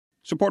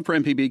Support for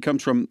MPB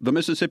comes from the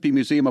Mississippi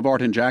Museum of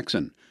Art in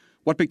Jackson.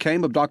 What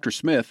Became of Dr.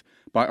 Smith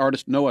by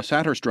artist Noah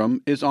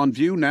Satterstrom is on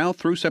view now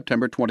through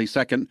September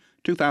 22nd,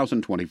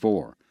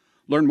 2024.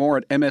 Learn more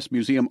at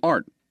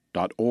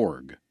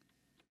msmuseumart.org.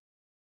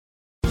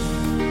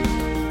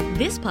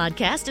 This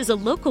podcast is a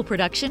local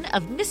production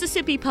of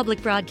Mississippi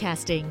Public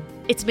Broadcasting.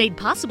 It's made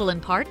possible in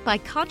part by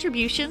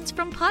contributions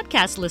from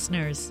podcast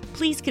listeners.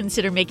 Please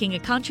consider making a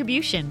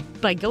contribution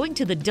by going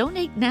to the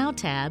Donate Now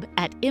tab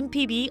at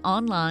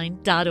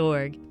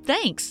mpbonline.org.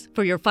 Thanks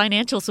for your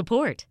financial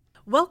support.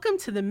 Welcome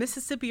to the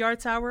Mississippi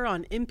Arts Hour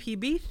on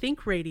MPB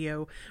Think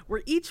Radio,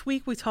 where each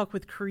week we talk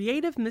with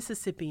creative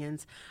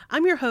Mississippians.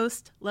 I'm your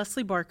host,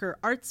 Leslie Barker,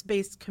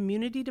 Arts-Based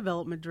Community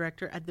Development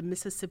Director at the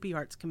Mississippi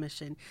Arts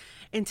Commission.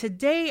 And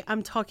today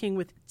I'm talking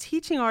with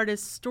teaching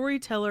artist,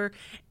 storyteller,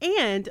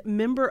 and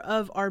member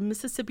of our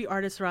Mississippi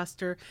Artist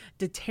roster,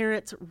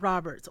 Terrence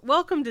Roberts.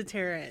 Welcome to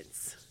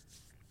Terrence.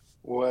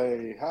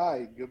 Way,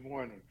 hi, good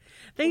morning.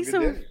 Thanks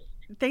so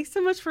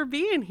much for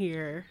being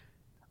here.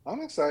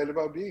 I'm excited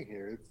about being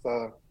here.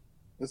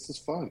 This is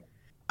fun.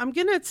 I'm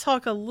going to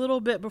talk a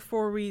little bit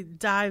before we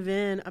dive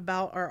in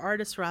about our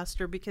artist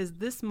roster, because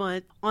this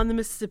month on the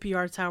Mississippi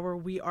Arts Hour,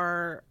 we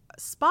are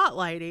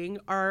spotlighting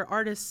our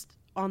artists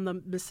on the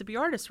Mississippi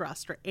Artist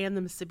roster and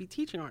the Mississippi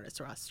Teaching Artist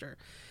roster.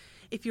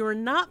 If you're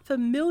not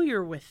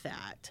familiar with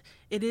that,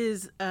 it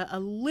is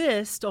a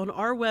list on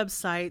our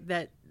website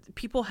that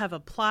people have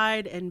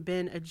applied and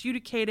been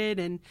adjudicated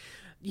and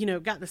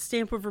got the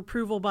stamp of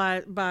approval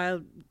by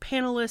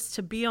panelists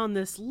to be on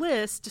this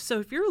list. So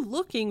if you're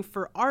looking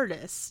for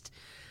artists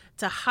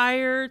to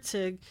hire,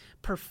 to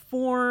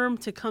perform,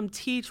 to come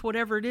teach,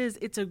 whatever it is,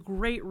 it's a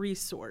great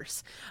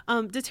resource.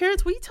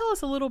 Terrence, will you tell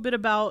us a little bit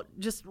about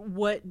just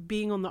what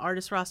being on the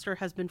artist roster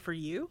has been for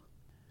you?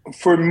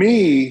 For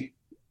me,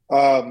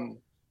 I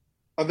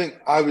think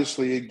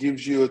obviously it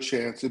gives you a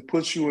chance. It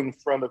puts you in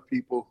front of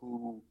people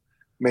who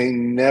may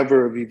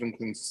never have even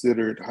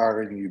considered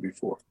hiring you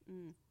before.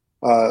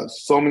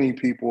 So many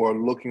people are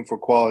looking for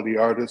quality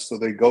artists, so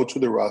they go to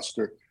the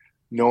roster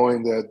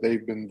knowing that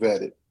they've been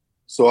vetted.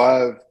 So I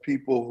have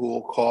people who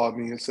will call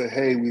me and say,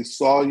 hey, we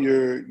saw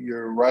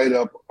your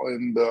write-up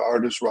in the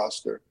artist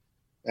roster,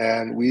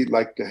 and we'd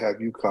like to have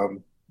you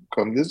come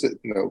visit,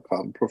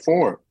 come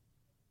perform.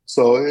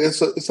 So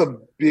it's a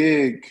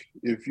big,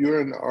 if you're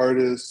an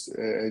artist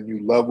and you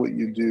love what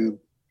you do,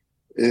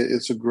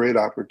 it's a great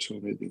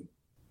opportunity.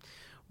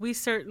 We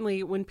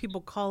certainly, when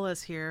people call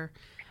us here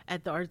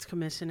at the Arts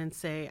Commission and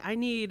say, I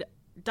need ...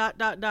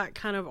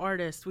 kind of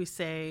artist, we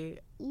say,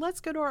 let's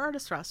go to our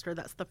artist roster.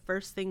 That's the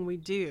first thing we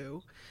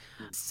do.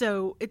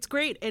 So it's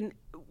great. And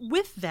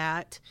with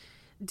that,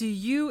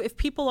 if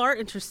people are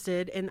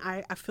interested, and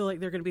I feel like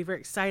they're going to be very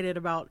excited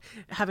about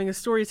having a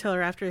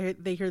storyteller after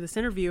they hear this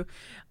interview,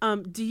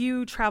 do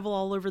you travel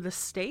all over the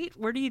state?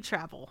 Where do you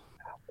travel?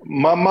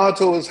 My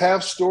motto is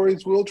half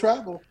stories will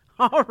travel.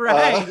 All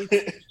right.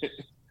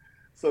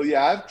 So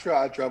yeah,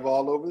 I travel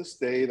all over the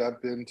state.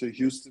 I've been to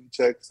Houston,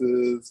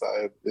 Texas.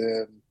 I've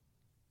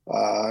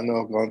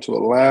gone to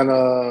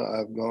Atlanta.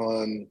 I've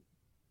gone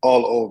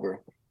all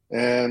over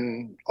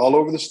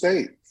the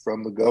state,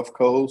 from the Gulf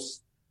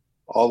Coast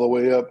all the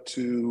way up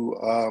to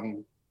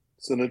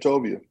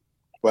Senatobia.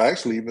 Well,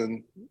 actually,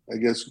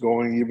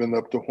 going even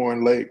up to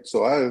Horn Lake.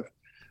 So I've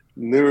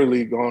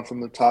literally gone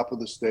from the top of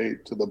the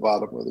state to the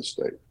bottom of the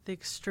state. The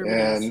extremities.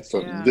 And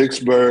from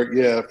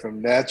Vicksburg,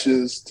 from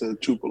Natchez to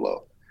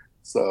Tupelo.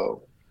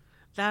 So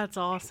that's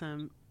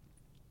awesome.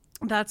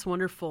 That's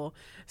wonderful.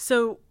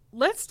 So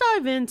let's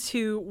dive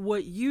into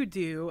what you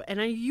do.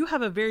 And you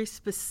have a very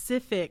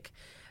specific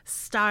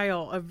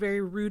style, a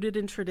very rooted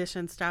in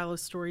tradition style of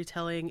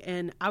storytelling.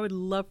 And I would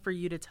love for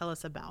you to tell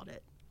us about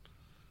it.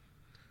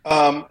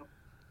 I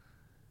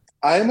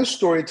am a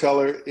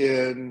storyteller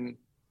in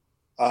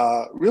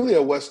really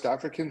a West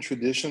African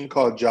tradition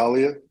called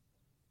Jalia.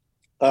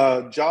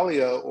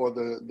 Jalia, or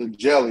the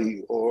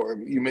jelly, or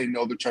you may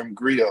know the term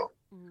griot,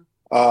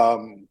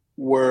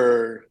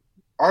 were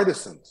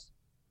artisans.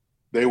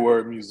 They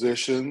were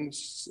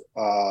musicians,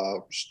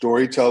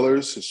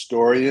 storytellers,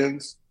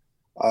 historians,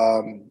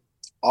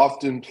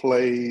 often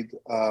played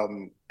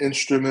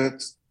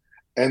instruments,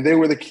 and they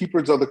were the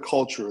keepers of the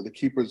culture, the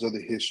keepers of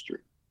the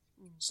history.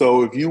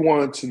 So if you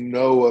wanted to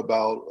know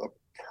about a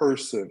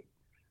person,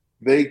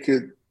 they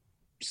could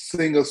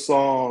sing a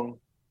song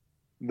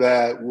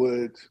that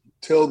would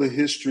tell the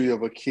history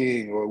of a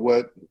king, or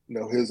what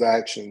his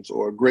actions,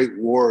 or a great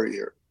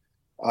warrior.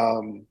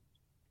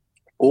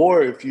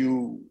 Or if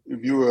you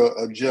were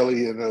a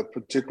jelly in a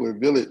particular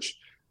village,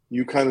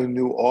 you kind of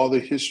knew all the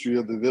history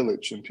of the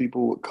village, and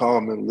people would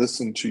come and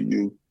listen to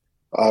you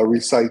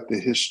recite the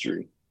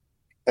history.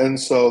 And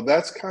so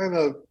that's kind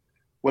of,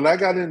 when I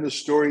got into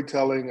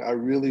storytelling, I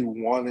really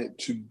wanted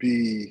to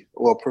be,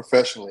 well,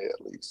 professionally at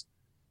least,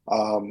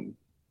 I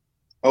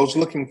was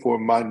looking for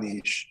my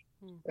niche,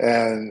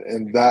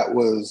 and that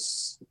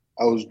was,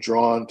 I was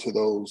drawn to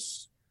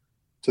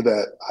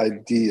that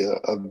idea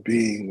of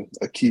being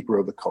a keeper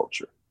of the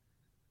culture.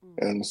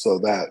 And so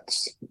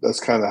that's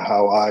kind of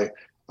how I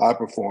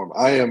perform.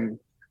 I am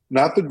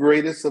not the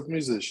greatest of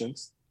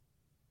musicians,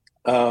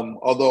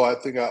 although I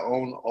think I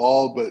own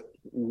all but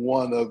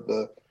one of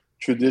the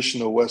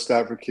traditional West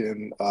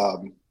African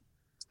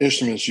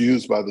instruments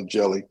used by the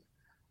Jelly.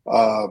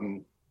 I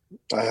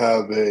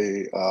have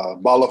a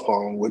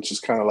balafon, which is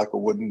kind of like a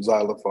wooden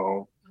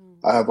xylophone.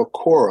 I have a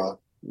kora,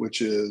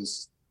 which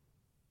is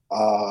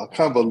kind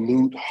of a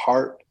lute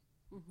harp.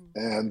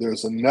 And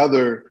there's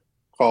another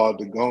called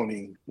the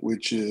goni,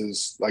 which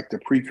is like the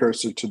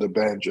precursor to the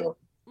banjo.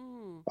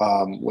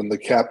 When the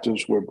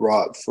captives were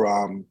brought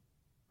from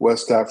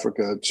West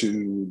Africa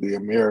to the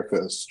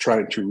Americas,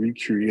 trying to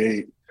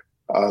recreate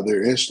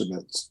their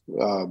instruments,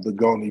 the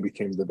goni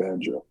became the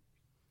banjo.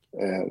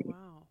 And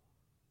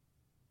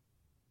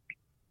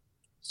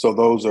so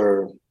those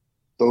are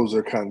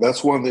kind of,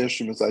 that's one of the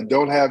instruments I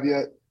don't have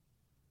yet,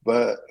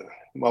 but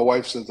my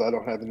wife says I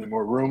don't have any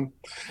more room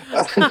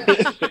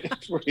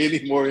for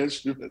any more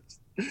instruments.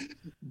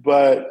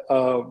 But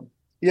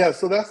yeah,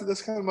 so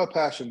that's kind of my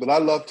passion. But I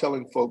love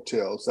telling folk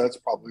tales. That's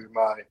probably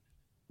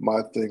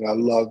my thing. I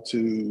love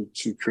to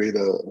create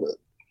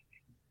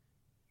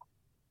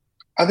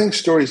I think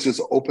stories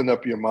just open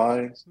up your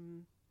mind.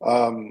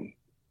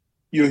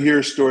 You'll hear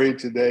a story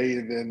today,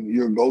 and then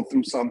you'll go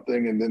through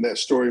something, and then that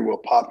story will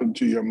pop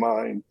into your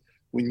mind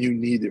when you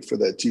need it for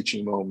that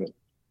teaching moment.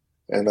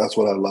 And that's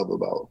what I love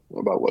about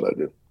what I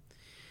do.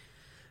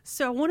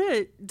 So I want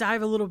to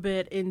dive a little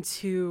bit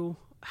into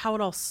how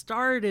it all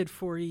started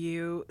for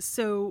you.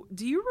 So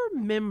do you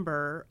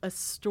remember a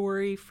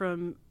story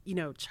from,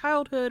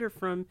 childhood or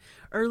from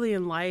early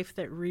in life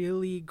that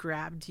really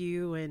grabbed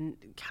you and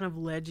kind of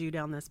led you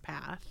down this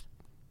path?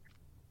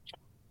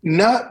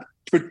 Not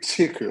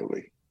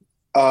particularly.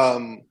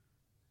 I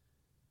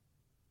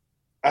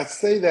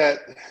say that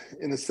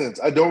in a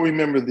sense. I don't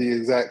remember the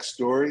exact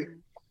story,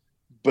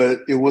 but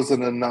it was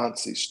an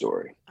Anansi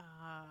story.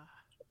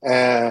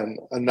 And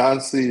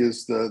Anansi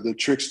is the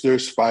trickster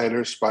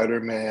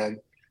Spider-Man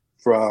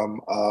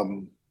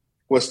from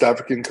West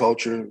African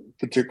culture,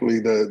 particularly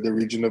the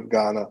region of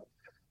Ghana.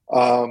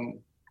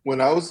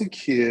 When I was a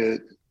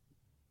kid,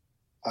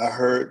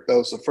 that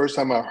was the first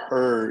time I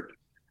heard,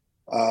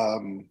 I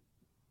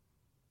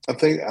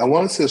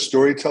want to say a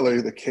storyteller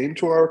either came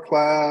to our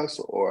class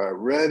or I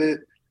read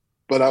it,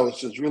 but I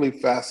was just really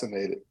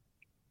fascinated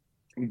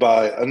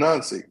by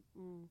Anansi.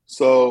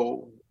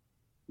 So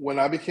when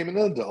I became an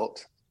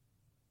adult,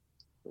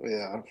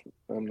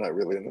 I'm not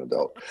really an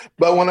adult,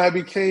 but when I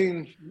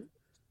became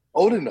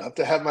old enough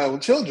to have my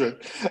own children,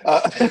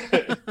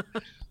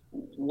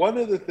 one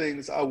of the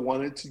things I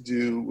wanted to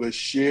do was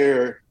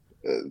share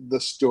the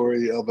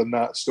stories of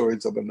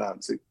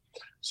Anansi.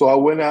 So I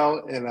went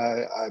out and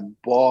I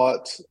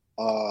bought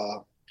a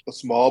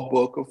small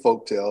book of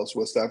folktales,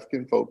 West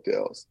African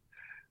folktales,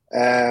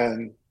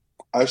 and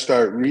I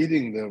started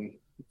reading them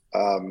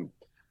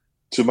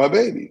to my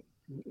babies,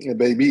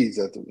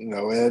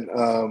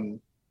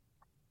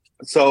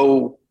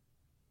 so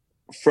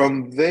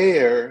from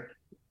there,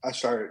 I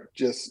started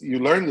you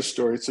learn the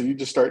story, so you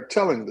just start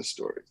telling the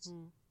stories.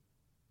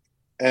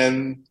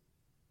 And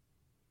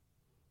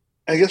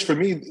I guess for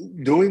me,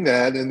 doing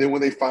that, and then when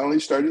they finally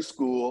started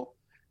school,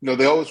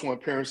 they always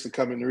want parents to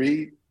come and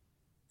read.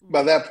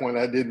 By that point,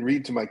 I didn't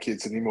read to my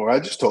kids anymore. I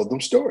just told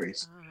them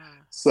stories.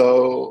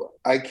 So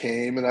I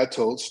came and I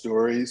told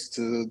stories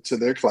to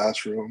their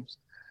classrooms.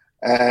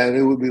 And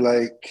it would be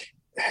like,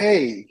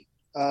 hey,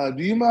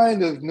 do you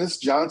mind if Miss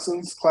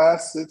Johnson's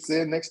class sits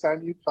in next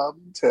time you come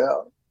and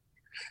tell?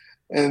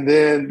 And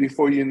then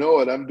before you know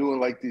it, I'm doing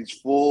like these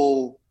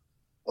full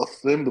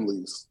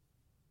assemblies.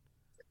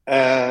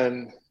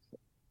 And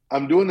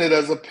I'm doing it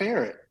as a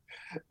parent.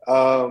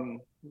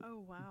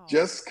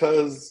 Just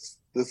because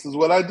this is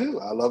what I do.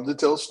 I love to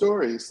tell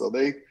stories. So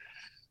they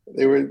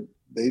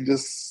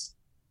just.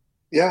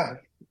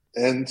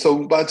 And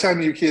so by the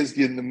time your kids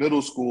get into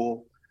middle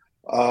school,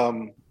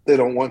 they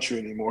don't want you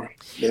anymore.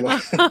 They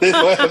don't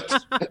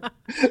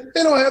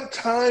have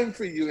time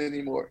for you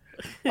anymore.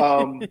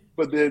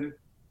 But then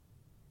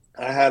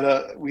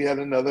we had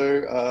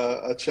another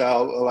a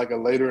child, like a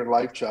later in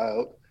life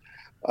child.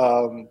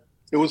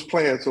 It was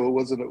planned, so it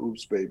wasn't an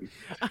oops baby.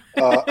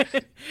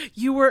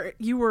 You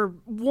were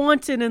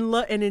wanted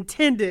and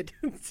intended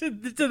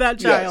to that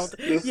child.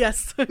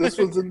 Yes. This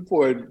was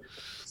important.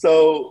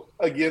 So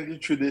again, the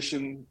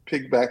tradition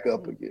picked back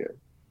up again.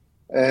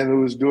 And it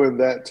was during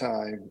that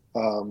time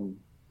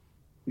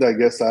that I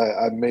guess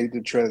I made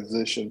the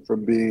transition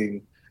from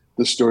being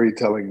the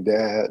storytelling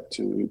dad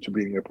to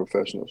being a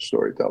professional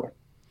storyteller.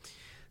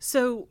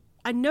 So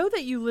I know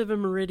that you live in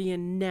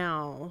Meridian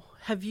now.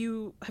 Have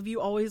you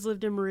always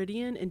lived in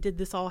Meridian, and did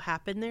this all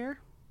happen there?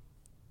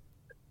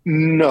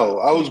 No,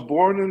 I was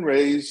born and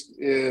raised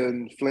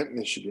in Flint,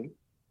 Michigan.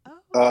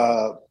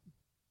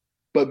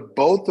 But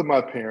both of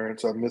my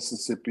parents are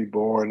Mississippi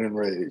born and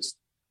raised.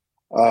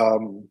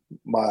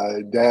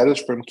 My dad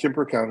is from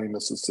Kemper County,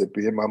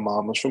 Mississippi, and my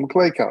mom is from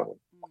Clay County.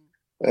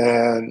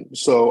 And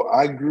so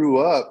I grew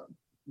up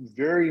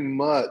very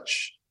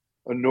much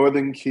a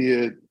Northern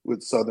kid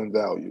with Southern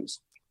values.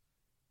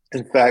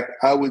 In fact,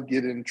 I would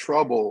get in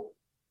trouble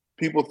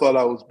people thought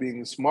I was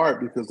being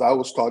smart because I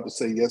was taught to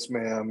say yes,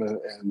 ma'am, and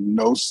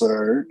no,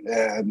 sir.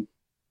 And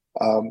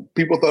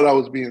people thought I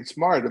was being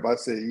smart if I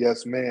said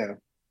yes, ma'am.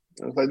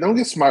 I was like, don't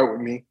get smart with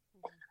me.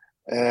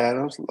 And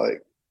I was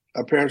like,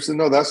 my parents said,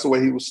 no, that's the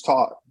way he was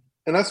taught.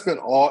 And I spent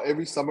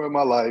every summer of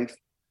my life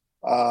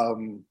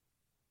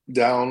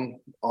down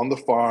on the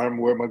farm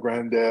where my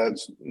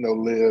granddads,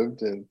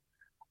 lived. And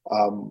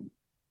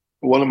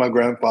one of my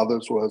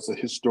grandfathers was a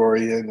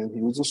historian, and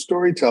he was a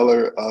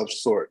storyteller of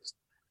sorts.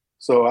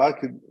 So I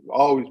could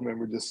always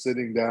remember just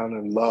sitting down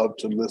and love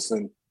to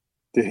listen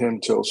to him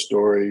tell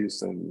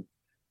stories and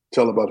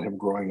tell about him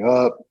growing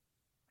up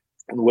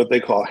and what they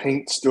call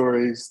haint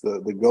stories,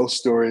 the ghost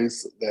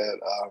stories, that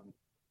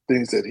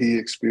things that he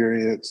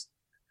experienced.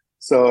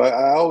 So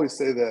I always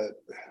say that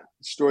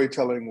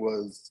storytelling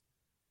was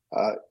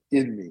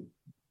in me.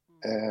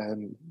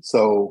 And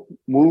so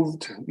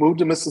moved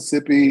to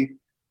Mississippi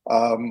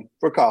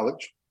for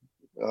college,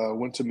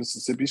 went to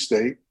Mississippi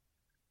State.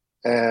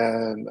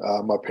 And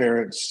my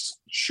parents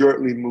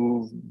shortly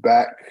moved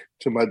back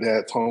to my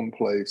dad's home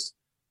place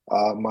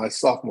my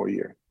sophomore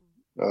year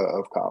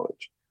of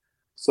college.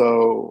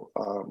 So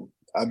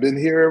I've been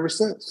here ever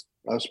since.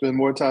 I've spent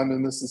more time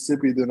in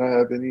Mississippi than I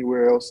have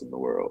anywhere else in the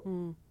world.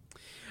 Mm.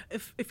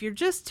 If you're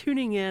just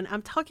tuning in,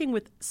 I'm talking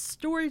with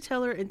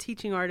storyteller and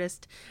teaching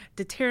artist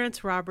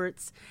Terrence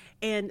Roberts.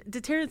 And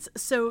Terrence,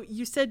 so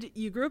you said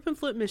you grew up in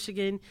Flint,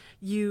 Michigan.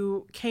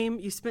 You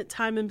spent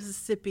time in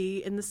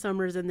Mississippi in the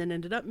summers and then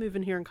ended up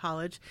moving here in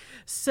college.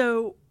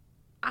 So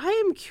I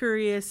am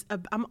curious.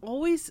 I'm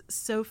always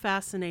so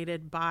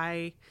fascinated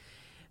by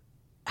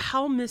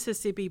how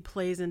Mississippi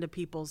plays into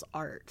people's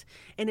art.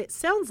 And it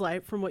sounds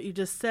like, from what you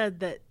just said,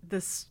 that the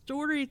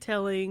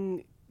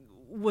storytelling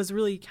was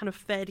really kind of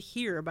fed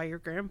here by your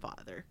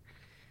grandfather.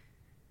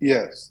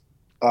 Yes,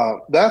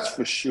 that's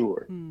for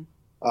sure.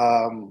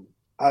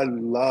 I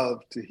love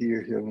to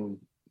hear him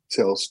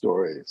tell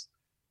stories.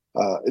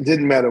 It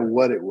didn't matter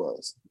what it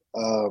was.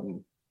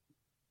 And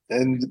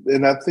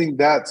I think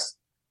that's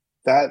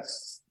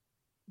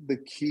the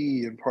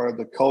key and part of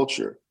the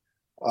culture.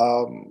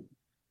 And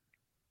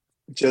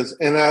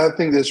I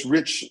think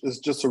it's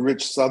just a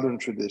rich Southern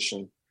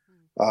tradition.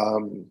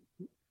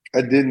 I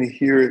didn't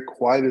hear it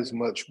quite as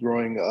much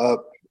growing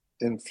up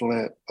in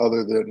Flint,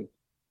 other than,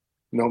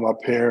 my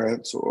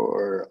parents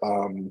or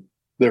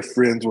their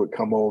friends would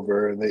come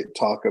over and they'd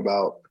talk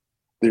about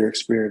their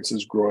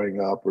experiences growing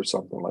up or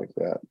something like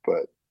that.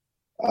 But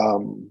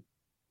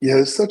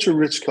it's such a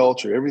rich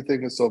culture.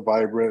 Everything is so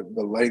vibrant.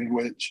 The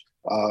language,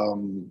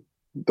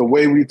 the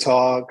way we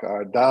talk,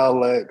 our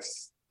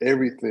dialects,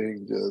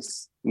 everything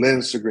just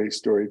lends to great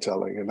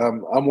storytelling. And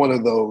I'm one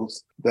of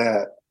those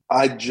that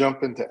I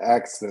jump into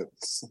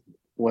accents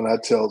when I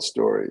tell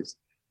stories.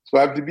 So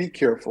I have to be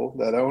careful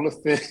that I don't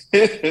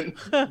offend,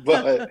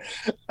 but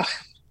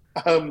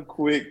I'm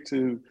quick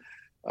to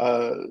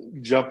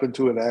jump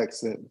into an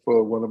accent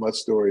for one of my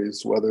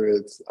stories, whether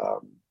it's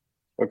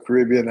a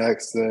Caribbean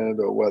accent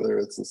or whether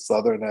it's a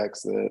Southern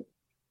accent.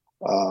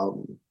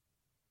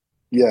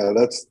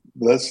 That's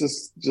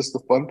just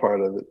the fun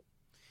part of it.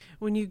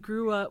 When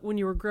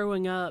you were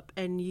growing up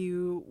and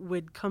you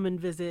would come and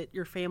visit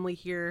your family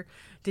here,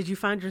 did you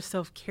find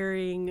yourself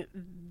carrying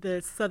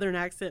the Southern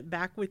accent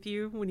back with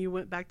you when you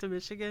went back to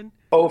Michigan?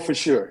 Oh, for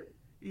sure.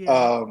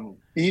 Yeah.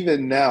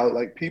 Even now,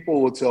 like,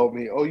 people will tell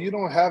me, oh, you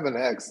don't have an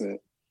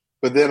accent.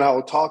 But then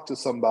I'll talk to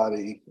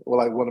somebody,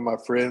 like one of my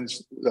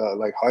friends,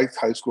 like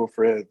high school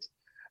friends,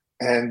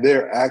 and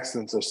their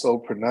accents are so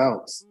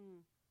pronounced.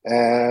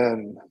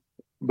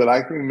 But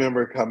I can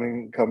remember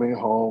coming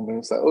home and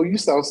it's like, oh, you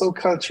sound so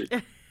country.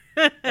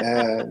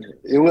 And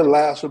it would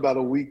last for about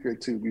a week or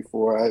two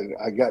before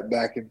I got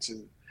back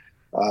into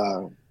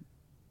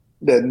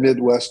that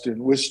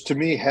Midwestern, which to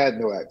me had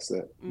no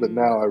accent. But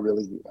now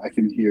I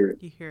can hear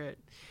it. You hear it.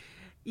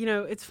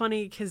 It's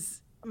funny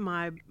because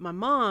my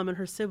mom and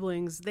her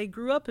siblings, they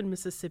grew up in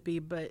Mississippi,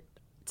 but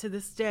to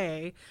this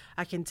day,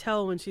 I can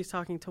tell when she's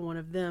talking to one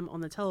of them on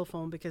the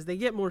telephone because they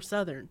get more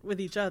Southern with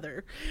each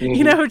other.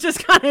 It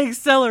just kind of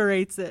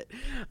accelerates it.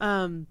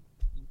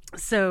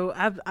 So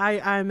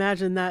I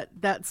imagine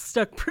that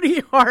stuck pretty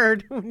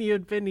hard when you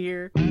had been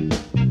here.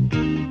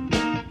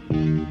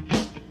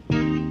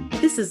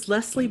 This is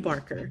Leslie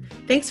Barker.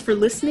 Thanks for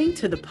listening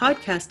to the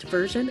podcast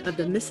version of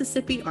the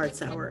Mississippi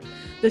Arts Hour.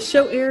 The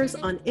show airs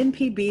on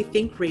MPB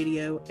Think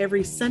Radio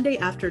every Sunday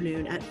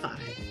afternoon at 5.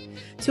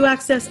 To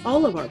access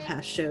all of our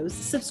past shows,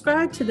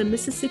 subscribe to the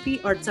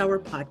Mississippi Arts Hour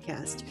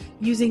podcast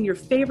using your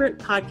favorite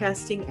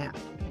podcasting app.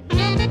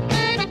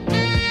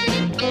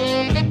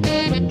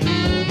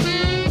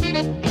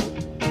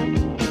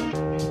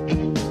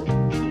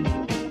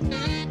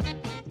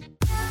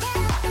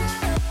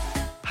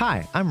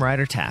 Hi, I'm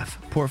Ryder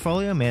Taff,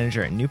 Portfolio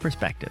Manager at New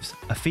Perspectives,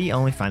 a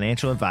fee-only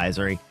financial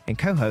advisory and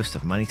co-host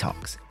of Money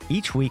Talks.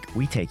 Each week,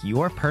 we take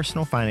your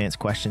personal finance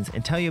questions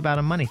and tell you about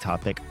a money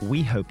topic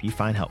we hope you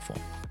find helpful.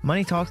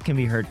 Money Talks can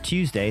be heard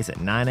Tuesdays at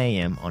 9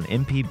 a.m. on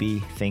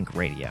MPB Think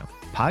Radio.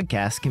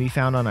 Podcasts can be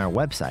found on our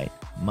website,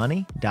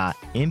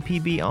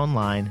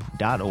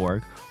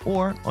 money.mpbonline.org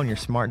or on your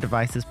smart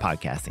device's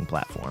podcasting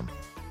platform.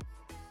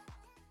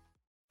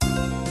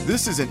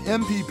 This is an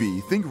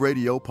MPB Think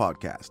Radio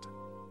podcast.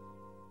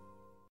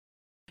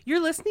 You're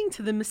listening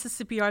to the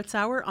Mississippi Arts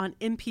Hour on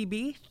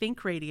MPB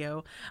Think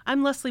Radio.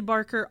 I'm Leslie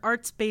Barker,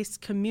 Arts-Based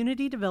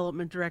Community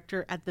Development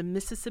Director at the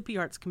Mississippi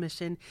Arts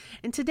Commission,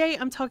 and today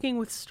I'm talking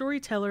with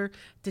storyteller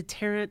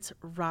Terrence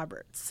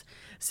Roberts.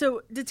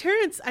 So,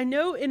 Terrence, I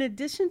know in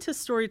addition to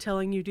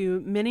storytelling, you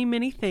do many,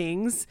 many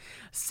things.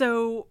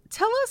 So,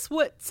 tell us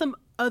what some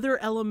other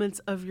elements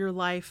of your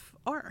life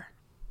are.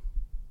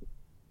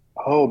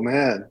 Oh,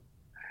 man.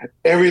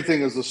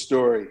 Everything is a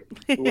story.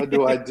 What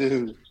do I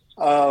do?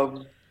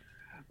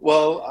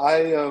 Well,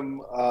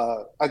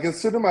 I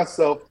consider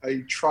myself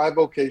a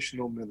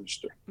trivocational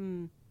minister.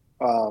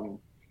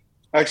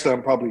 Actually,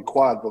 I'm probably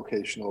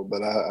quad-vocational,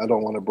 but I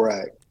don't want to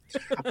brag.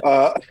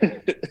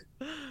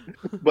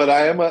 But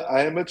I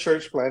am a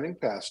church planting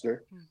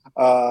pastor.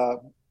 I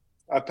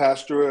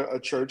pastor a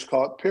church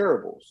called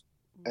Parables.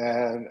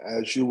 And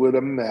as you would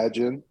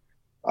imagine,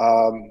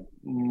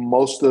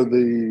 most of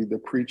the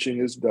preaching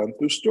is done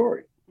through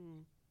story.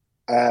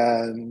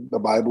 And the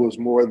Bible is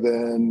more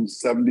than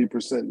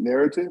 70%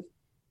 narrative.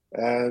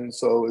 And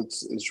so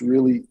it's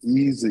really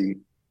easy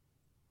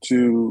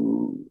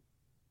to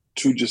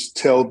just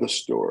tell the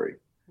story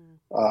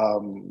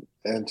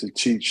and to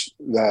teach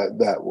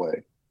that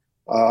way.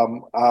 I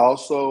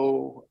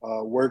also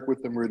work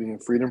with the Meridian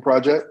Freedom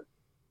Project.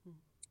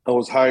 I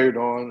was hired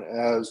on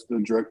as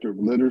the director of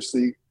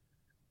literacy,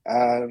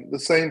 and the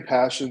same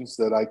passions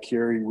that I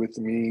carry with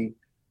me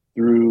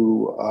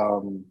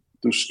through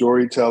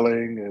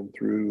storytelling and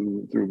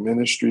through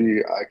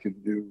ministry, I can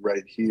do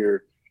right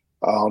here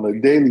on a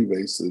daily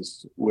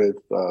basis with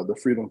the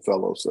Freedom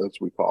Fellows, as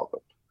we call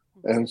them.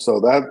 And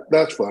so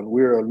that's fun.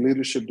 We're a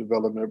leadership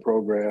development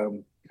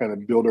program kind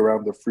of built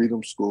around the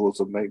Freedom Schools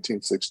of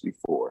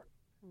 1964.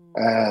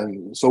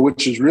 And so,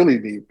 which is really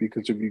neat,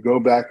 because if you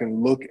go back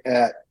and look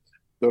at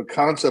the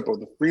concept of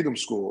the Freedom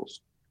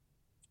Schools,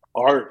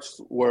 arts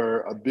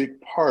were a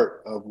big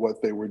part of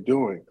what they were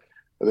doing.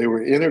 They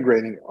were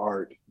integrating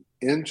art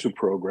into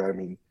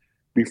programming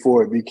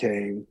before it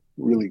became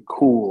really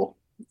cool,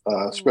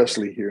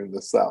 especially here in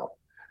the South.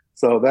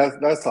 So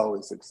that's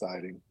always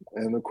exciting.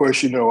 And of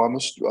course, I'm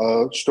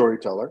a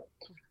storyteller,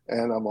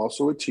 and I'm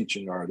also a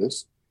teaching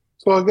artist.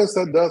 So I guess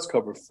that does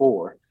cover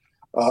four.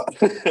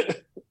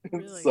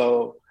 Really?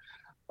 So,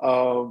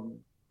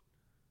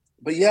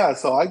 but yeah,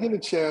 so I get a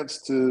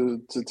chance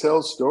to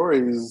tell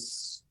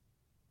stories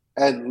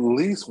at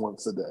least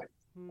once a day.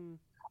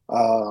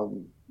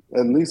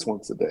 At least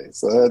once a day.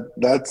 So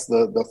that's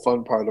the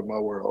fun part of my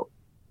world.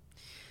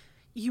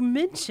 You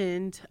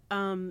mentioned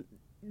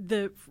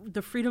the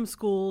Freedom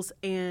Schools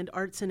and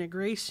arts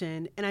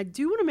integration, and I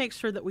do want to make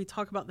sure that we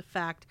talk about the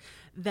fact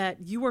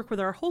that you work with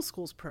our Whole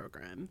Schools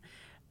program,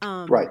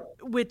 right?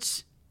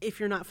 Which,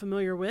 if you're not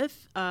familiar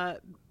with,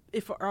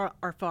 if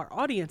our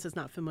audience is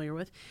not familiar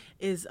with,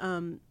 is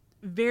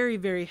very,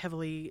 very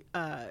heavily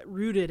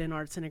rooted in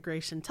arts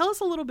integration. Tell us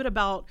a little bit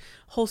about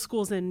Whole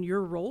Schools and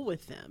your role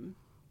with them.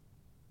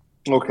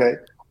 Okay.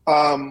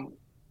 Whole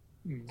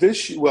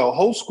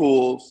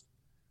Schools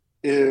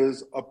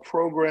is a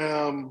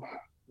program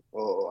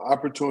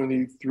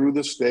opportunity through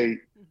the state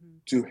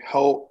to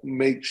help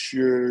make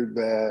sure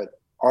that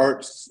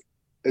arts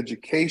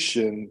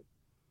education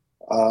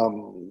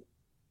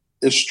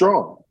is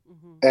strong.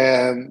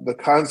 And the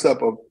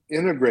concept of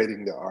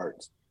integrating the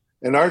arts.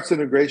 And arts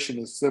integration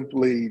is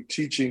simply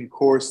teaching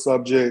core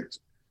subjects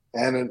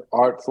and an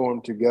art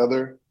form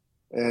together,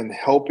 and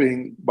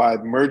helping by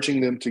merging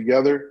them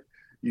together.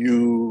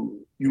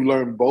 You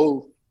learn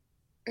both,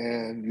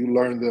 and you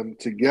learn them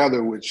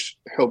together, which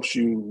helps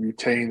you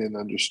retain and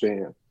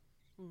understand.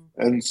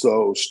 And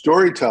so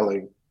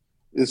storytelling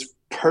is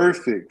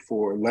perfect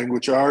for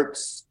language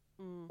arts,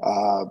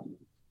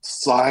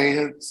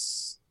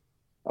 science,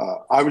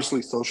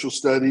 obviously social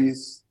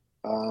studies,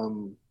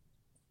 and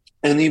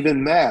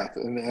even math.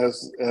 And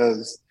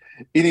as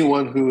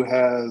anyone who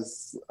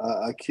has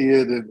a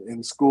kid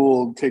in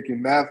school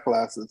taking math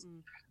classes,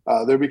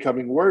 they're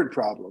becoming word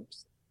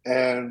problems.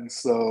 And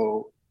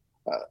so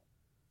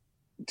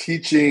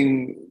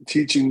teaching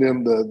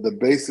them the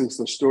basics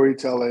of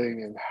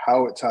storytelling and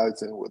how it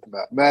ties in with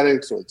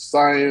mathematics or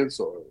science,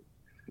 or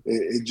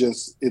it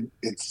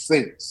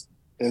syncs.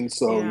 And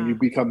so you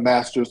become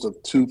masters of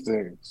two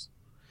things.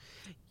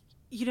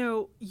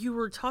 You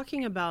were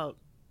talking about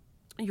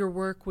your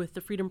work with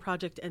the Freedom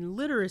Project and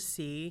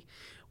literacy,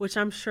 which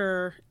I'm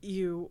sure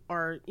you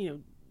are,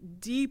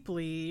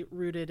 deeply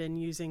rooted in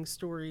using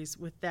stories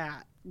with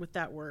that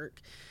work.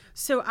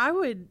 So I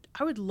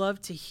would love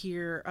to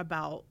hear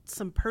about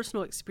some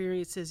personal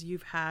experiences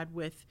you've had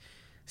with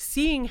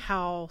seeing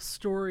how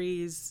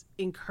stories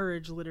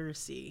encourage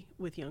literacy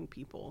with young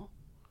people.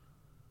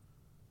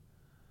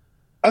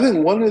 I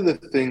think one of the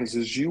things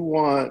is you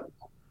want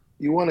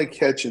to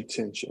catch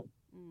attention.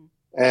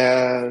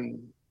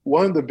 And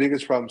one of the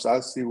biggest problems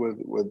I see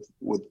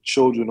with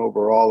children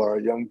overall, or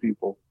young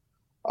people,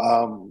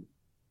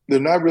 they're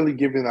not really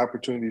given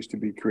opportunities to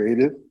be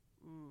creative.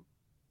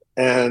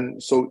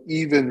 And so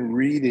even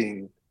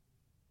reading,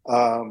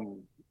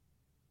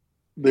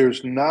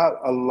 there's not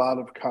a lot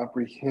of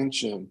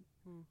comprehension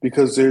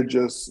because they're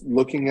just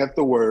looking at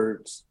the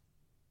words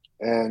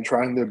and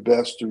trying their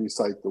best to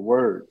recite the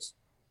words.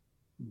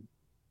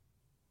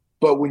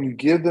 But when you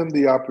give them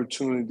the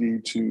opportunity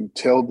to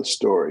tell the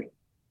story,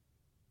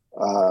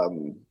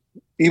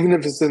 even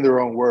if it's in their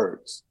own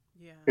words,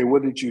 hey,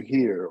 what did you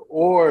hear?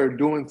 Or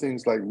doing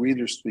things like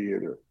readers'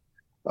 theater,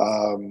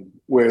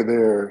 where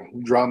they're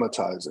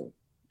dramatizing.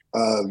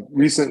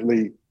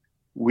 Recently,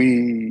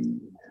 we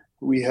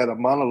had a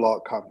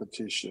monologue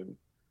competition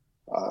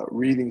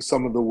reading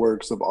some of the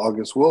works of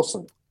August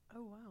Wilson,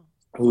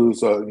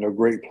 who's a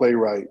great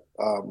playwright.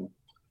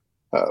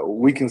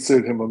 We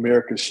consider him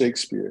America's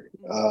Shakespeare.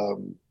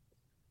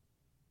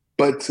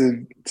 But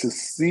to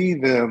see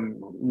them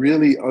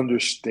really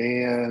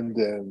understand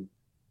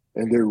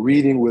and they're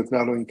reading with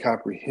not only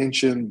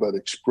comprehension, but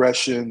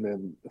expression,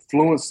 and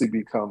fluency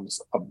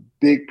becomes a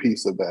big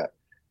piece of that,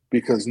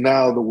 because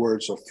now the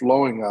words are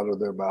flowing out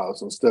of their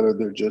mouths instead of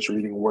they're just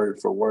reading word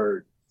for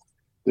word.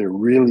 They're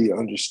really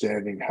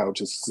understanding how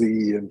to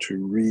see and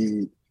to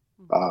read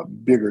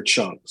bigger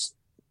chunks.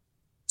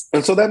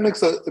 And so that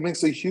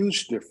makes a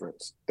huge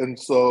difference. And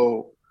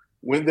so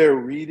when they're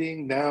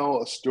reading,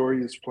 now a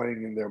story is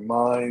playing in their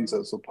minds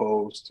as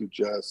opposed to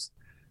just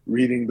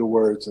reading the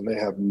words and they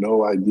have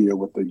no idea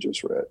what they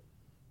just read.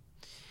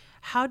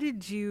 How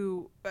did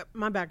you,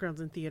 my background's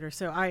in theater,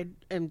 so I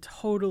am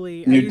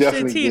totally, You I used to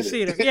definitely teach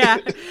get it. theater. Yeah.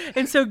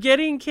 And so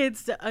getting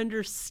kids to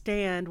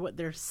understand what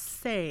they're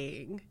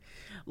saying,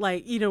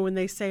 like, when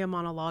they say a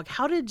monologue,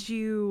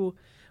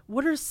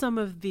 what are some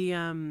of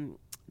the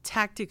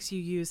tactics you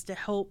use to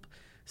help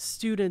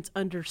students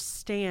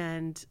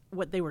understand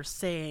what they were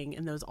saying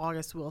in those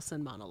August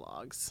Wilson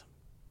monologues?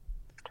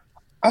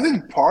 I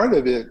think part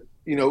of it,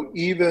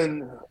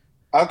 even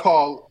I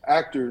call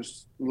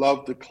actors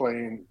love to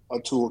claim a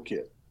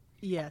toolkit.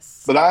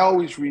 Yes. But I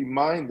always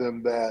remind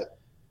them that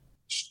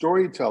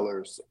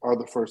storytellers are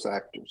the first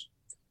actors.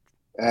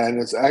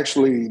 And it's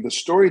actually the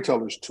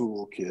storyteller's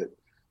toolkit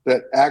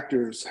that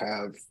actors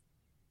have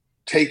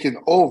taken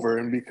over.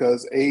 And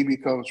because A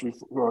becomes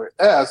for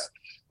S,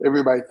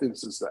 everybody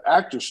thinks it's the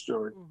actor's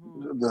story,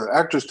 the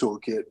actor's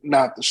toolkit,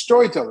 not the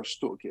storyteller's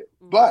toolkit.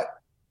 But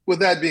with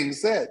that being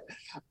said,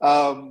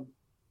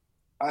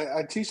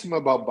 I teach them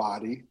about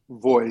body,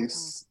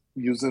 voice,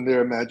 using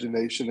their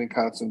imagination and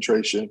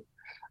concentration,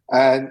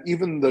 and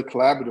even the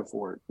collaborative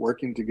work,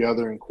 working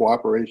together in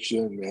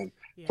cooperation and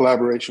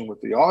collaboration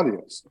with the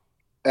audience.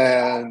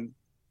 And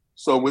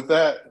so with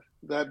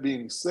that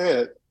being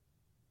said,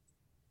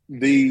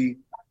 the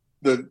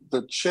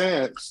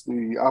chance,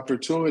 the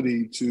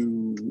opportunity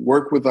to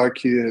work with our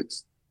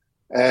kids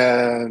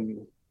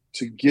and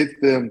to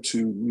get them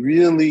to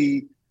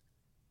really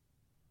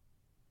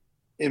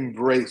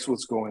embrace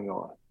what's going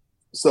on.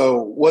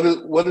 So what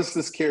is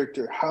this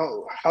character?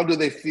 How do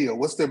they feel?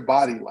 What's their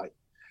body like?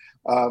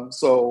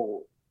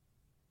 So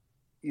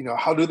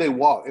how do they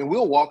walk? And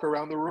we'll walk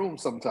around the room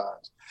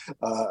sometimes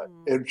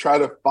and try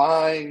to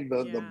find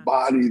the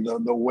body,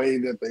 the way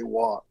that they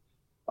walk.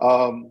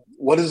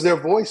 What is their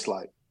voice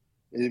like?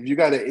 If you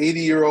got an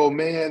 80-year-old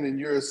man and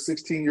you're a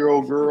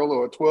 16-year-old girl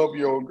or a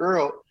 12-year-old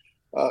girl,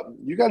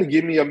 you got to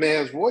give me a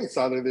man's voice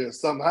out of there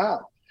somehow.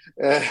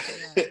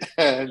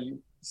 And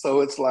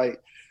so it's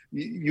like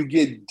you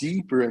get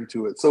deeper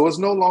into it. So it's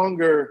no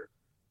longer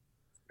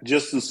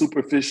just the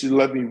superficial,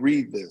 let me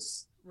read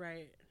this.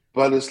 Right.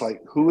 But it's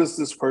like, who is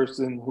this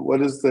person?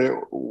 What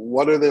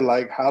are they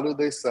like? How do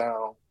they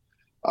sound?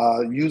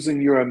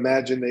 Using your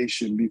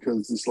imagination,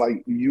 because it's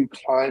like you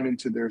climb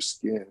into their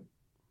skin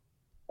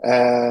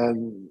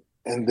and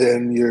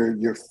then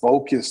you're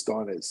focused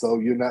on it. So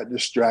you're not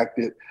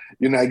distracted.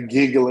 You're not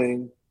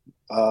giggling.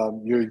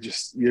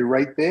 You're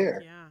right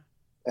there. Yeah.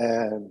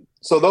 And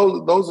so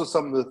those are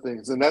some of the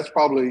things. And that's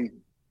probably,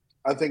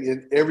 I think,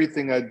 in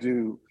everything I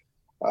do,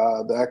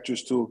 the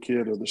actor's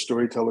toolkit or the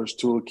storyteller's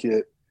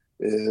toolkit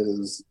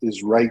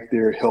is right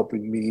there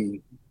helping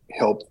me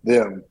help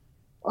them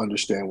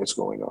understand what's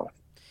going on.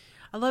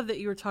 I love that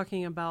you were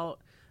talking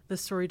about the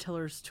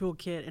storyteller's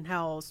toolkit and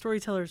how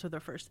storytellers are the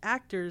first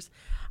actors.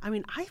 I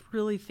mean, I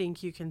really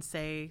think you can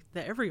say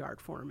that every art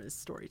form is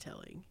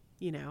storytelling,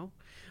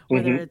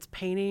 whether it's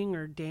painting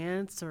or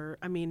dance or,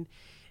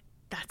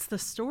 that's the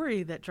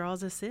story that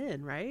draws us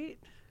in, right?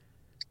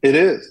 It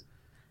is.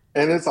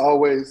 And it's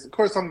always, of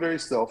course, I'm very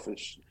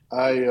selfish.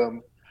 I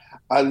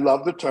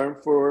love the term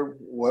for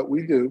what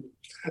we do.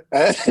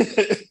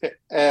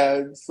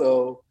 And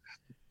so,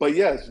 but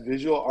yes,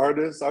 visual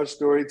artists are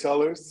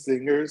storytellers,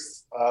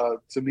 singers.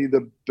 To me,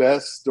 the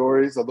best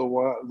stories are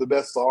the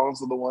best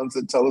songs are the ones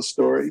that tell a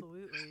story.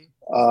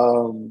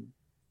 Absolutely.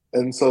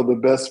 And so the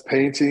best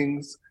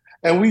paintings,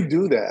 and we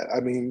do that. I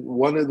mean,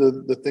 one of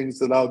the things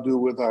that I'll do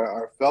with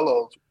our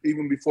fellows,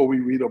 even before we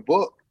read a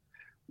book,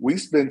 we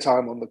spend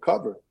time on the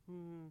cover.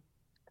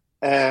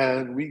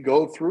 And we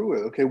go through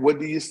it. Okay, what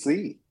do you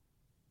see?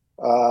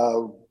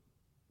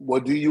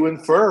 what do you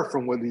infer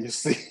from what do you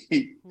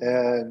see?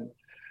 And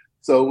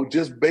so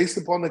just based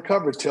upon the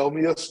cover, tell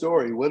me a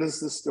story. What is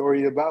this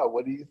story about?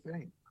 What do you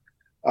think?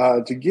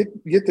 To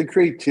get the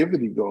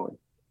creativity going,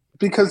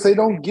 because they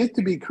don't get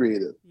to be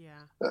creative.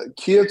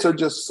 Kids are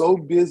just so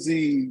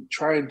busy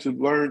trying to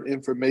learn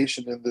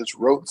information in this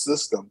rote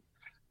system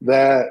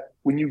that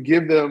when you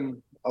give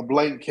them a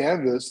blank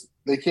canvas,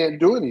 they can't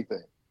do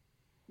anything.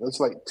 It's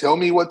like, tell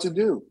me what to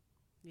do.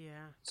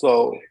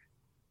 So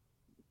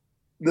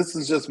this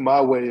is just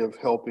my way of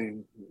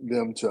helping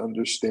them to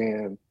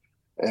understand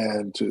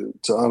and to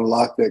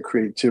unlock that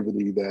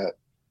creativity that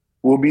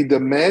will be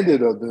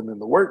demanded of them in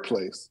the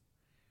workplace,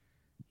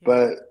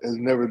 but has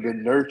never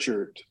been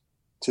nurtured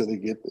till they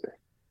get there.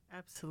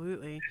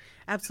 Absolutely.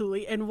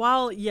 And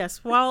while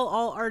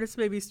all artists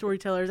may be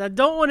storytellers, I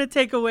don't want to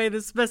take away the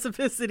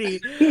specificity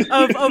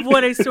of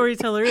what a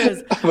storyteller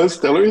is. What a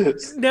storyteller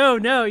is.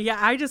 No. Yeah,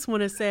 I just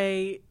want to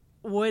say,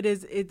 what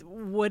is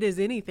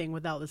anything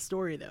without the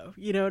story, though?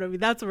 You know what I mean?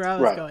 That's where I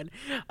was going.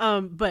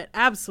 But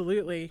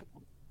absolutely.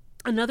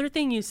 Another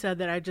thing you said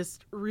that I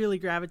just really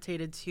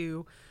gravitated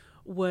to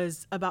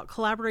was about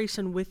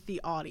collaboration with the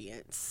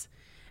audience.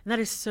 And that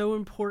is so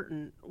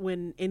important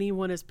when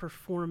anyone is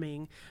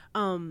performing.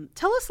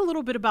 Tell us a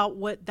little bit about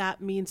what that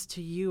means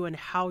to you and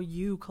how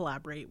you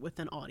collaborate with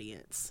an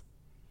audience.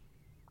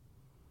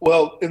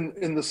 Well,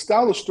 in the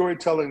style of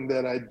storytelling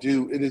that I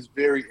do, it is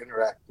very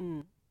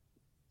interactive.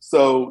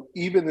 So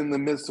even in the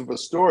midst of a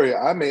story,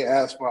 I may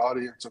ask my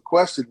audience a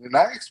question and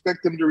I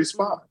expect them to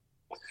respond.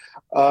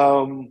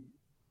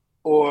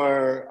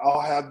 Or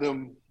I'll have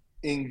them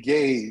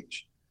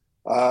engage.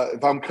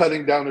 If I'm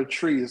cutting down a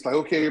tree, it's like,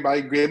 okay,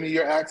 everybody, give me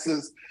your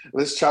axes.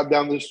 Let's chop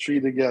down this tree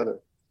together.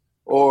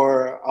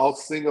 Or I'll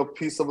sing a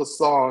piece of a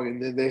song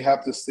and then they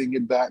have to sing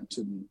it back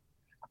to me.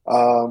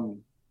 All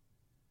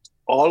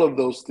of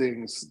those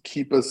things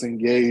keep us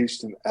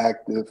engaged and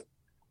active.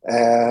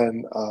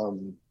 And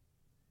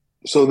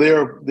so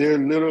they're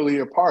literally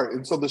a part.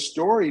 And so the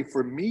story,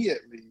 for me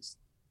at least,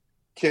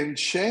 can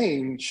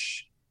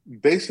change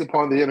based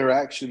upon the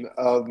interaction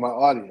of my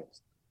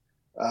audience.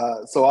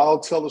 So I'll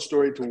tell a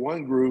story to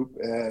one group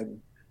and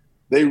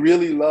they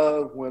really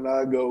love when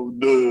I go,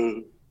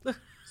 duh.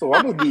 So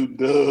I'm gonna do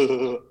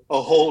duh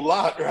a whole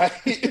lot,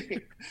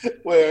 right?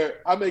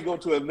 Where I may go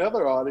to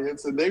another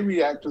audience and they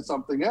react to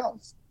something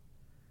else.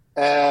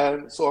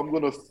 And so I'm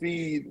gonna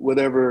feed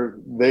whatever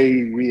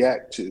they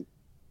react to.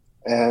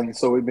 And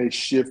so it may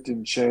shift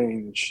and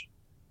change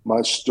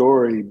my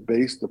story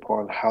based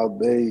upon how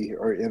they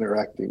are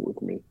interacting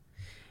with me.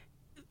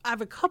 I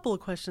have a couple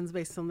of questions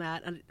based on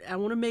that. And I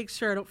want to make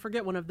sure I don't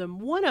forget one of them.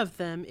 One of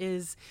them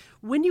is,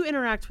 when you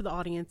interact with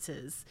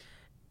audiences,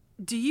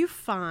 do you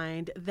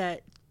find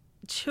that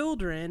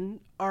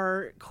children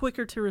are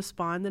quicker to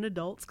respond than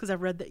adults? Because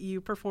I've read that you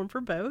perform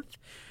for both.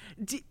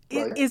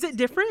 Is it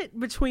different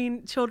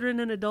between children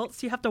and adults?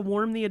 Do you have to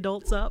warm the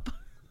adults up?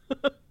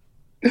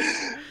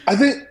 I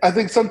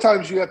think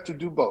sometimes you have to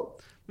do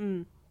both.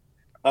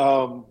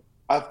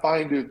 I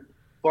find it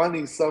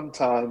funny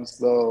sometimes,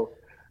 though,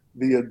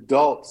 the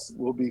adults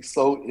will be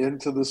so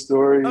into the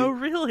story. Oh,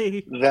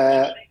 really?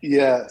 That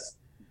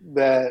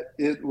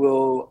it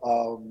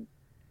will,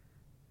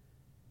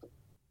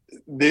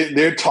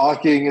 they're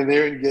talking and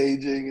they're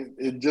engaging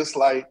and just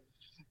like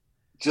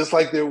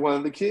they're one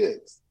of the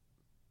kids.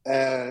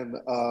 And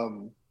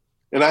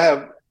I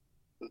have,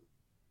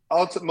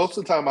 most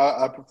of the time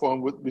I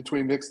perform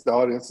between mixed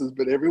audiences,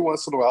 but every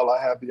once in a while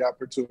I have the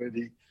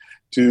opportunity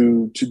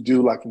to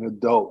do like an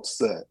adult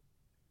set.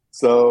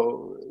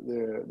 So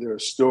there are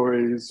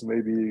stories,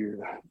 maybe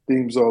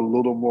themes are a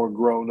little more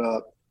grown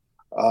up.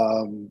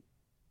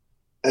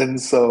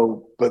 And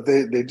so, but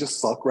they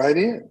just suck right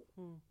in.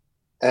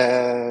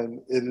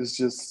 And it is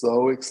just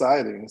so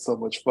exciting and so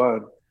much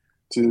fun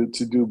to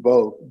do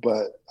both.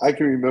 But I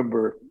can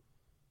remember,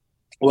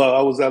 well,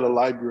 I was at a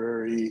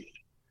library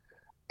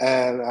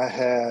and I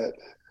had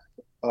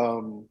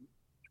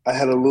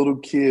a little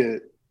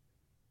kid.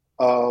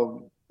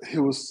 He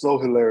was so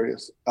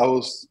hilarious. I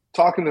was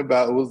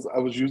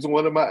using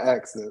one of my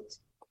accents,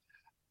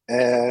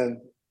 and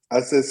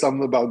I said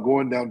something about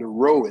going down to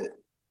row it.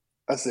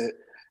 I said,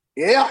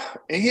 yeah,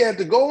 and he had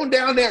to go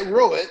down that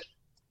row it,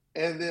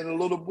 and then a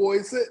little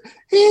boy said,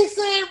 he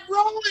said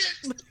row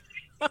it.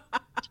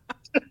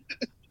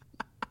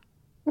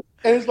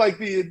 And it's like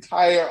the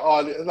entire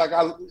audience,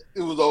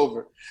 it was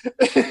over.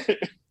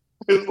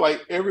 It's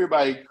like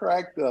everybody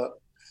cracked up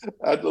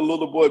at the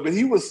little boy, but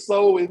he was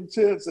so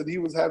intense and he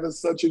was having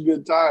such a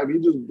good time. He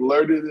just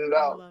blurted it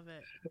out. I love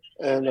it.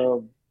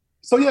 And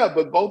so yeah,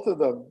 but both of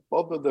them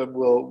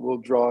will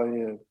draw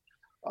in.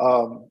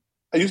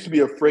 I used to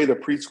be afraid of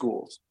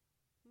preschools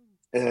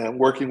and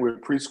working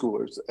with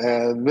preschoolers,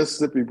 and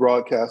Mississippi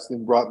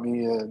Broadcasting brought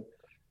me in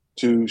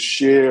to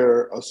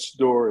share a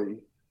story.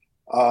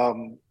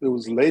 It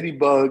was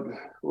Ladybug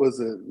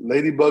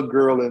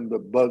Girl and the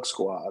Bug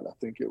Squad, I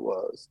think it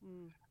was.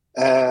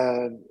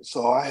 And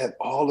so I had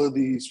all of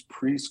these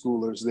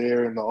preschoolers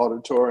there in the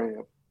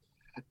auditorium,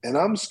 and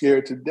I'm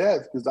scared to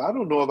death because I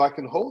don't know if I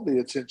can hold the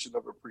attention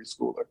of a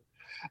preschooler.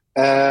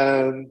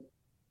 And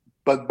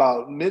but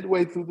about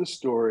midway through the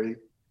story,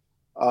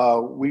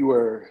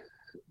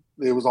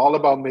 it was all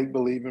about make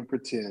believe and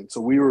pretend.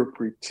 So we were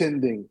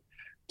pretending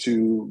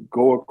to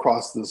go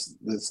across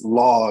this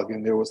log,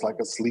 and there was like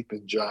a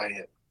sleeping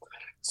giant.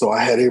 So I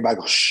had everybody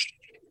go shh,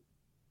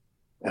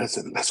 and I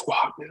said, "Let's go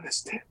out there,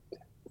 let's tent."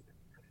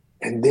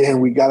 And then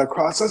we got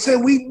across. I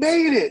said, "We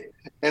made it!"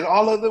 And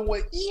all of them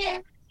went, "Yeah!"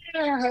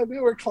 And they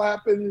were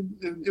clapping,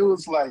 and it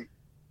was like,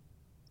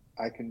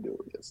 I can do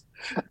this.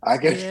 I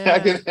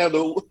can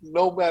handle,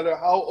 no matter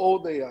how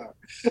old they are.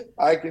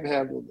 I can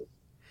handle this.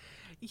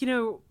 You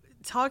know,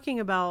 talking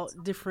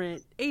about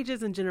different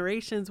ages and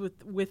generations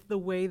with the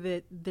way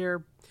that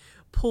they're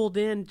pulled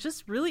in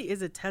just really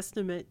is a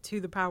testament to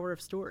the power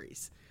of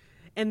stories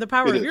and the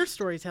power of your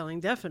storytelling,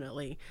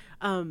 definitely.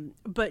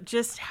 But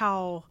just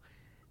how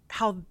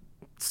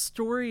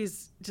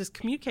stories just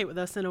communicate with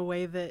us in a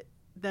way that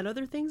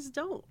other things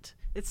don't.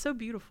 It's so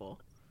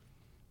beautiful.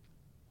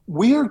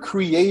 We are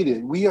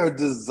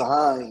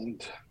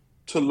designed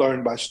to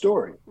learn by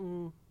story.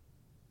 Mm.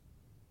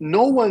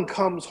 No one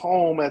comes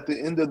home at the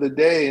end of the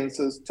day and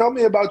says, "Tell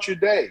me about your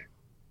day."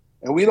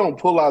 And we don't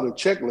pull out a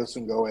checklist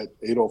and go, at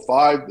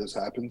 8:05, this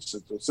happened,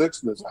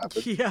 6:06, this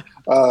happened. Yeah.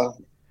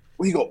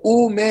 We go,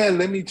 "Oh man,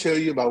 let me tell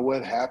you about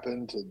what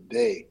happened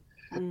today."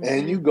 Mm-hmm.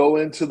 And you go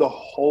into the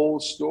whole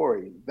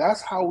story.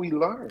 That's how we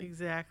learn.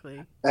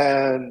 Exactly.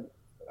 And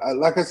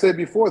like I said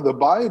before, the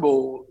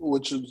Bible,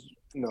 which is,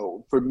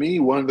 for me,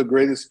 one of the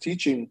greatest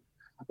teaching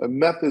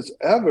methods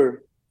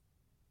ever,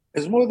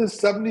 is more than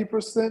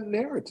 70%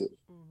 narrative.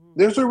 Mm-hmm.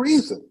 There's a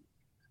reason.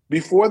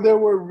 Before there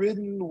were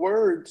written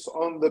words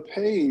on the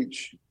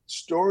page,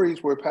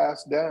 stories were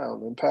passed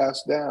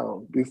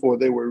down before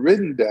they were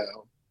written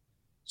down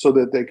so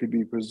that they could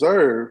be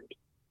preserved,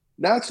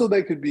 not so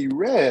they could be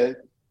read,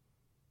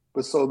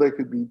 but so they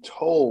could be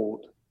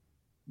told,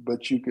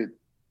 but you could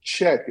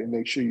check and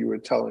make sure you were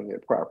telling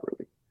it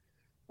properly.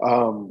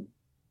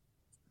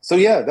 So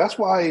yeah, that's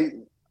why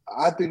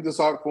I think this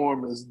art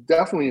form is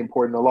definitely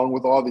important, along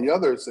with all the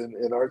others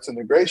in arts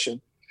integration,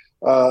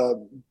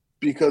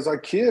 because our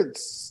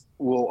kids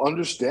will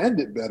understand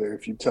it better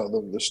if you tell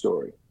them the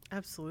story.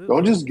 Absolutely.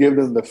 Don't just give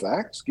them the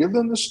facts, give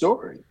them the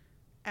story.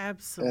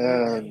 Absolutely.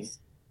 And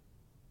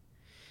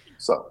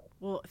so.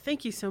 Well,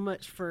 thank you so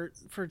much for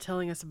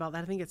telling us about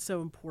that. I think it's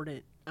so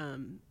important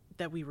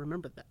that we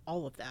remember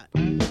all of that.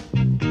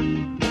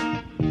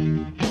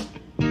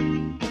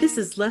 This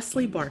is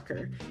Leslie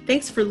Barker.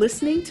 Thanks for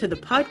listening to the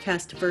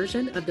podcast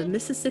version of the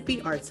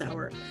Mississippi Arts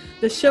Hour.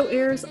 The show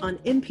airs on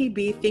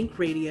MPB Think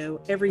Radio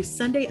every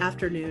Sunday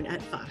afternoon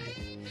at 5.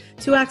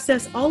 To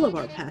access all of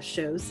our past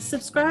shows,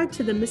 subscribe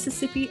to the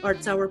Mississippi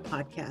Arts Hour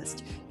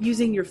podcast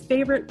using your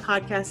favorite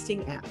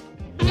podcasting app.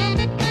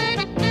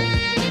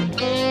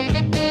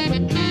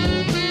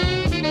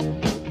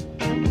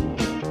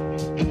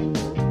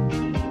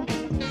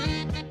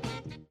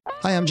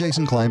 Hi, I'm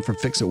Jason Klein from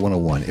Fix It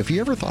 101. If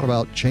you ever thought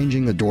about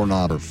changing the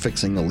doorknob or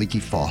fixing a leaky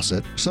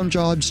faucet, some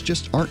jobs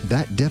just aren't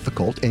that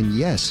difficult, and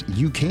yes,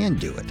 you can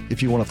do it.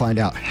 If you want to find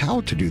out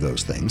how to do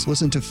those things,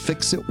 listen to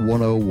Fix It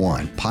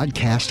 101,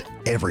 podcast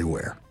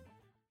everywhere.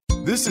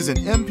 This is an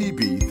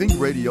MPB Think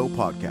Radio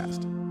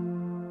podcast.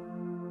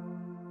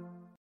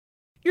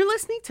 You're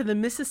listening to the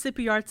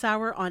Mississippi Arts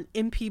Hour on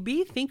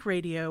MPB Think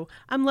Radio.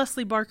 I'm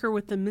Leslie Barker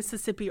with the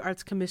Mississippi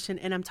Arts Commission,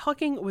 and I'm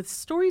talking with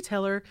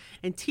storyteller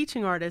and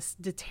teaching artist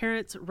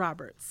Terrence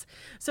Roberts.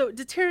 So,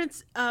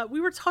 Terrence,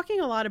 we were talking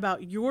a lot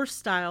about your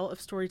style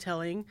of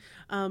storytelling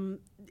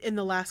in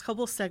the last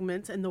couple of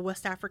segments in the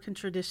West African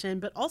tradition,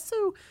 but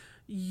also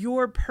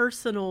your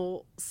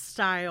personal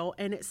style.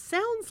 And it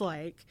sounds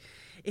like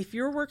if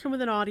you're working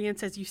with an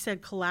audience, as you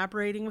said,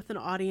 collaborating with an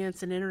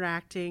audience and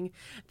interacting,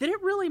 then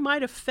it really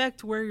might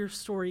affect where your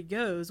story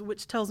goes,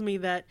 which tells me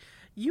that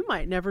you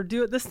might never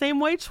do it the same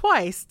way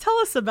twice. Tell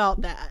us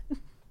about that.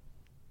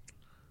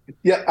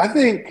 Yeah, I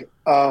think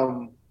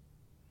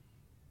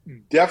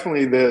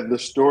definitely the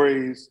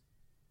stories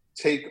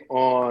take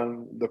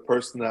on the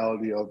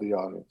personality of the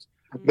audience.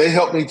 Mm-hmm. They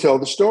help me tell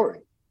the story.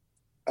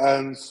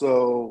 And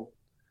so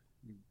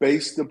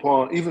based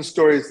upon even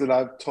stories that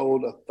I've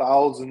told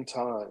 1,000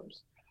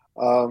 times,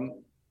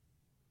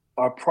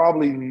 are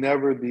probably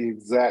never the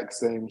exact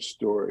same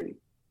story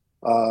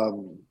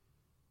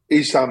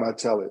each time I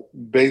tell it,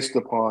 based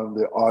upon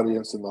the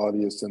audience and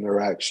audience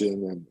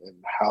interaction and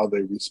how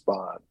they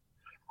respond.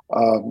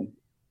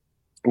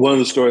 One of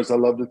the stories I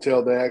love to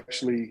tell, I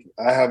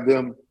have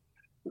them,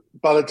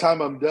 by the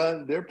time I'm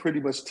done, they're pretty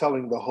much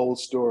telling the whole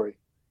story.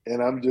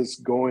 And I'm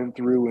just going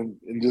through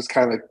and just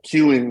kind of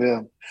cueing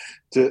them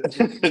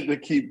to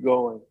keep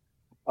going.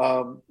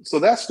 So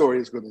that story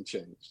is going to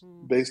change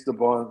based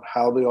upon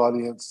how the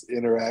audience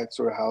interacts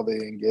or how they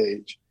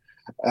engage.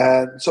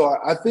 And so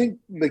I think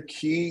the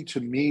key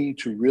to me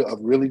to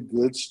really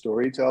good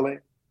storytelling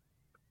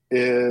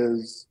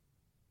is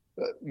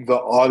the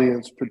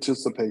audience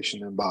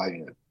participation and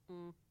buy-in.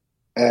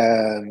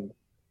 And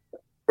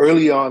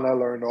early on, I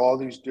learned all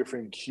these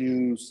different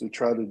cues to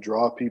try to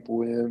draw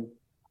people in.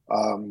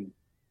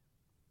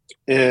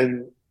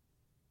 And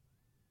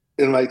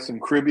in like some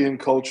Caribbean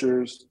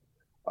cultures,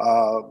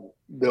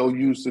 they'll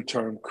use the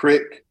term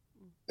crick.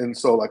 And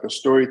so like a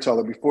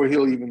storyteller, before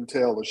he'll even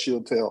tell or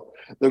she'll tell,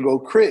 they'll go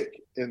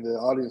crick, and the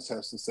audience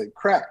has to say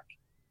crack.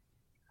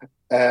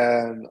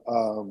 And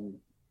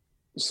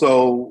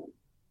so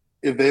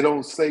if they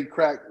don't say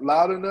crack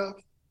loud enough,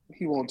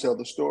 he won't tell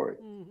the story.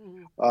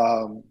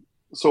 Mm-hmm.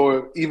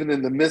 So even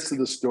in the midst of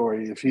the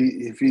story, if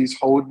he's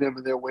holding them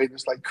and they're waiting,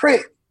 it's like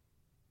crick,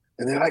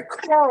 and they're like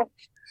crack,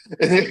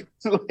 and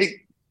they're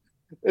like,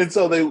 and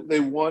so they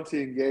want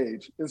to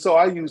engage. And so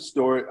I use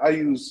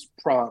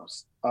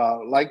prompts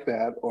like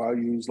that, or I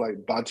use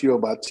like bati or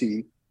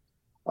bati,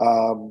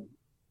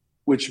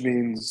 which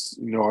means,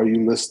 are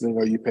you listening?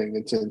 Are you paying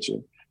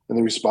attention? And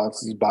the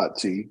response is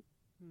bati.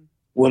 Mm-hmm.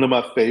 One of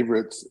my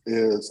favorites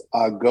is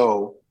I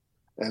go,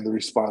 and the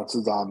response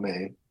is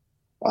ame.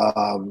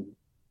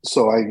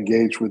 So I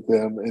engage with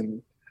them,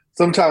 and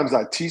sometimes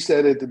I teach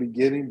that at the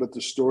beginning, but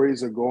the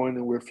stories are going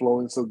and we're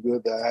flowing so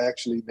good that I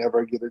actually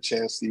never get a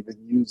chance to even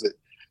use it.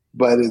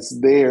 But it's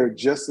there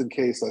just in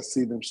case I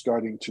see them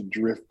starting to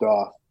drift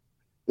off,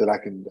 that I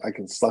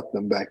can suck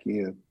them back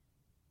in.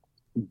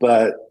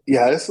 But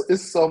yeah,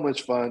 it's so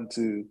much fun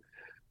to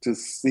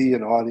see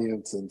an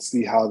audience and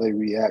see how they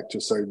react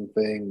to certain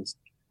things,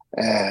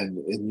 and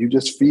you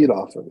just feed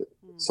off of it.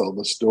 So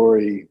the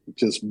story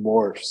just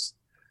morphs,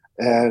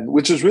 and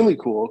which is really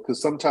cool,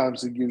 because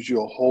sometimes it gives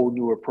you a whole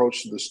new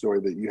approach to the story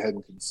that you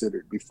hadn't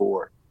considered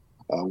before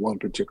one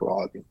particular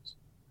audience.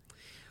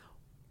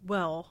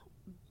 Well,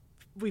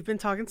 we've been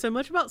talking so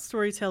much about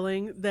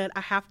storytelling that I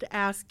have to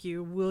ask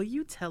you, will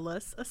you tell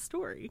us a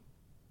story?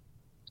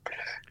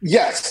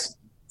 Yes.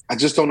 I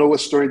just don't know what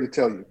story to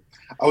tell you.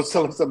 I was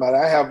telling somebody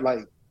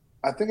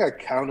I think I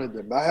counted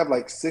them. I have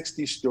like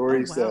 60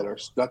 stories that are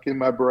stuck in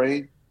my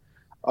brain.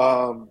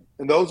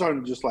 And those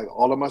aren't just like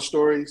all of my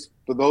stories,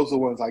 but those are the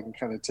ones I can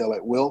kind of tell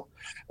at will.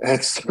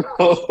 And so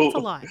it's a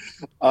lot.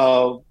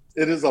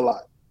 It is a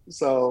lot.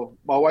 So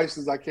my wife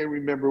says I can't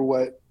remember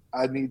what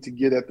I need to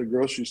get at the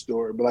grocery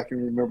store, but I can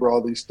remember all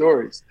these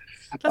stories.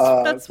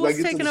 That's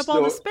what's taking up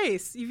all the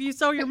space. You've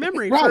used all your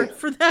memory right.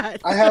 for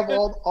that. I have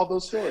all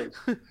those stories.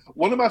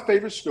 One of my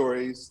favorite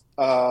stories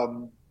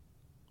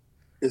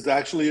is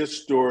actually a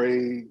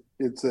story.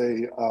 It's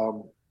a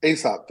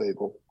Aesop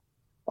fable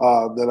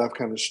that I've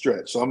kind of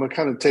stretched. So I'm going to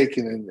kind of take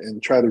it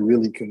and try to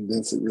really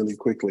condense it really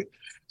quickly.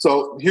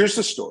 So here's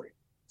the story.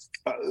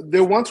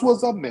 There once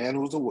was a man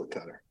who was a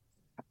woodcutter.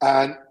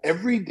 And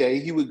every day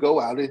he would go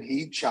out and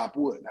he'd chop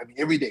wood. I mean,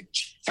 every day.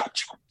 Chop,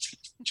 chop, chop,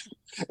 chop.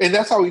 And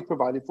that's how he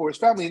provided for his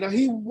family. Now,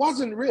 he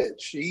wasn't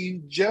rich.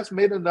 He just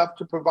made enough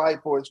to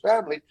provide for his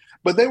family,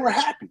 but they were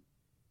happy.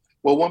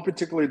 Well, one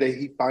particular day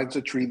he finds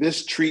a tree.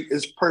 This tree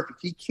is perfect.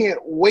 He can't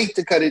wait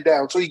to cut it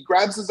down. So he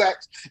grabs his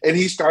axe and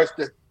he starts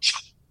to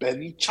chop,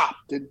 and he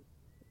chopped it.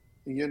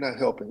 You're not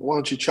helping. Why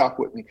don't you chop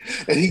with me?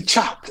 And he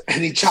chopped,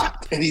 and he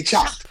chopped, and he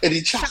chopped, and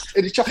he chopped,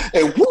 and he chopped.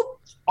 And whoop,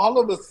 all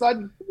of a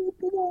sudden,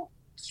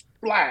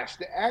 splash.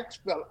 The axe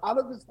fell out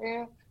of his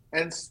hand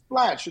and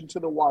splashed into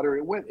the water.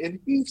 It went, and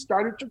he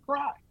started to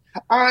cry.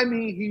 I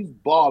mean, he's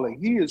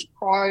bawling. He is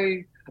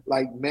crying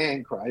like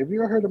man cry. Have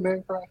you ever heard a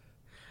man cry?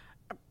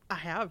 I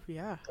have,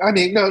 yeah. I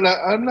mean, no,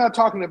 I'm not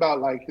talking about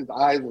like his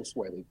eyes are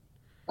sweating.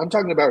 I'm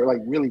talking about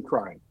like really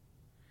crying.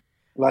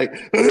 Like,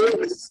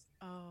 because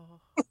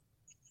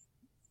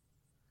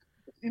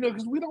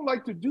we don't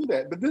like to do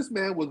that. But this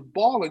man was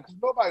bawling because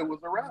nobody was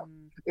around.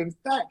 In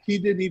fact, he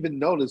didn't even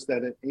notice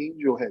that an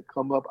angel had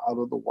come up out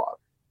of the water.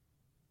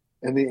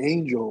 And the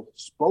angel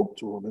spoke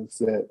to him and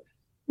said,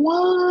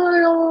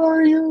 "Why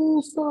are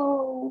you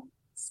so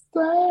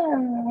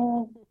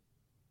sad?"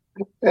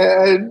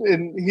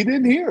 And he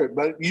didn't hear it.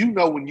 But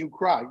when you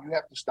cry, you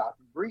have to stop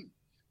and breathe.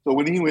 So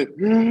when he went,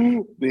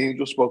 the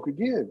angel spoke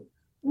again.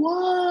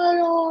 "Why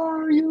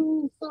are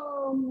you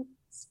so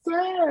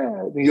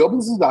sad?" And he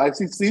opens his eyes,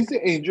 he sees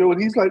the angel,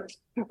 and he's like,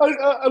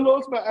 I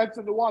lost my axe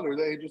in the water.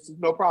 The angel says,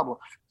 "No problem."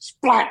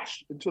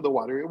 Splash into the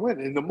water it went.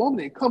 And the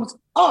moment it comes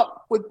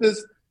up with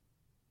this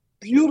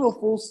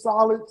beautiful,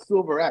 solid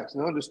silver axe.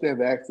 Now understand,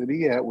 the axe that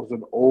he had was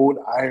an old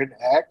iron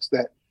axe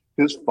that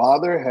his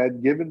father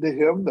had given to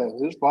him,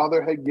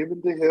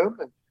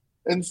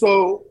 And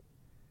so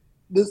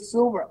this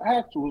silver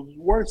axe was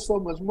worth so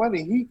much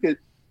money, he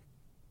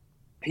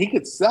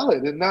could sell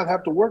it and not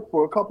have to work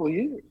for a couple of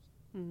years.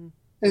 Mm-hmm.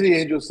 And the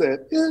angel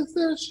said, "Is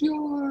this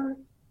your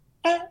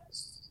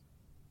axe?"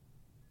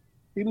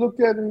 He looked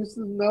at it and he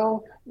said,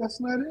 "No,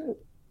 that's not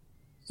it."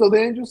 So the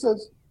angel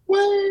says,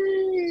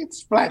 "Wait,"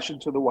 splash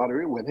into the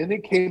water it went, and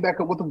it came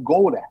back up with a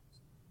gold axe.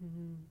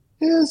 Mm-hmm.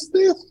 "Is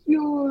this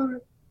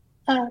your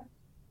axe?"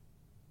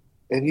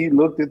 And he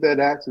looked at that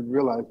axe and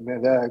realized,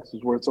 man, that axe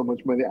is worth so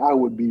much money. I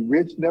would be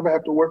rich, never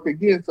have to work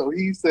again. So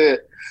he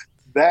said,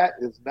 "That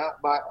is not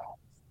my axe."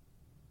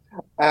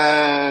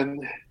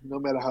 And no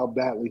matter how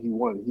badly he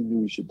wanted, he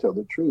knew he should tell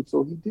the truth.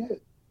 So he did.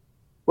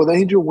 Well, the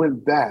angel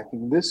went back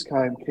and this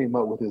time came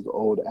up with his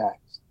old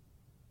axe,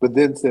 but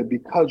then said,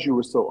 "Because you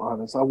were so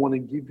honest, I want to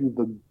give you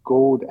the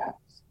gold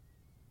axe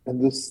and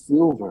the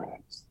silver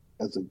axe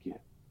as a gift."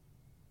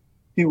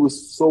 He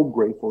was so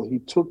grateful. He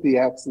took the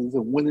axes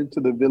and went into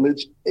the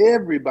village.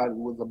 Everybody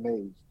was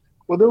amazed.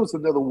 Well, there was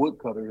another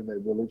woodcutter in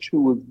that village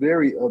who was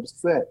very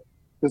upset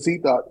because he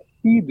thought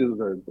he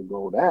deserved the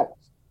gold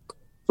axe.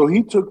 So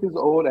he took his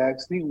old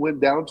axe, he went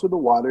down to the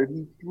water, and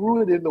he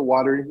threw it in the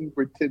water, and he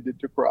pretended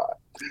to cry.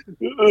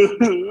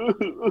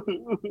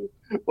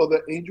 Well,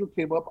 the angel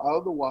came up out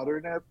of the water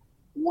and asked,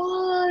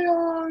 "Why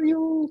are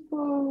you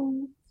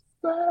so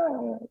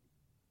sad?"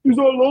 He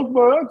said, "I lost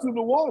my axe in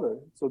the water."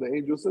 So the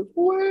angel says,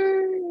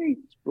 "Wait!"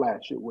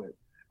 Splash it went.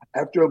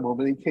 After a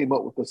moment, he came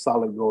up with a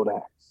solid gold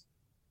axe.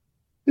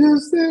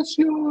 "Is this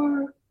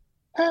your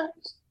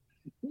axe?"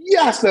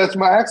 "Yes, that's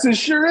my axe. It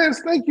sure is.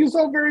 Thank you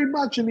so very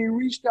much." And he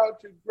reached out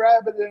to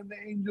grab it, and the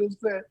angel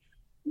said,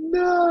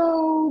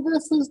 "No,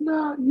 this is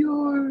not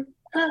your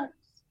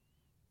axe.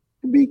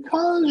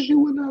 Because you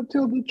will not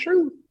tell the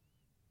truth,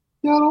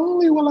 not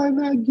only will I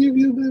not give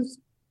you this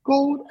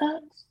gold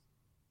axe,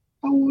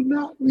 I will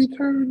not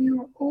return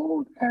your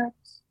old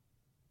axe."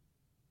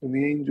 And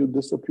the angel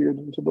disappeared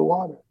into the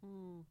water.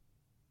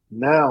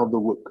 Now the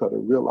woodcutter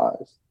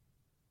realized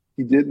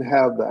he didn't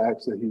have the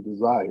axe that he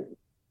desired,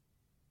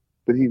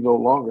 but he no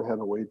longer had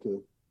a way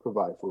to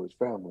provide for his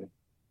family.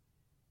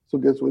 So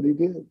guess what he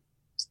did?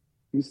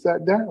 He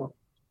sat down,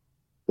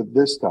 but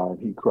this time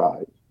he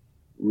cried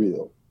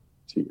real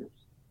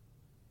tears.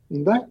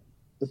 And that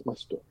is my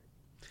story.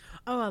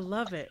 Oh, I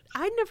love it.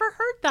 I never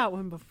heard that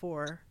one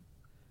before.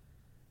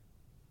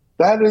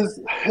 That is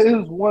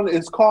his one.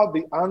 It's called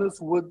The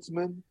Honest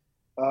Woodsman.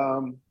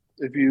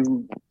 If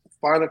you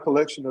find a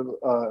collection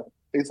of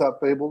Aesop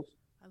fables,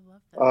 I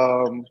love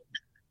that.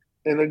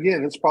 And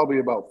again, it's probably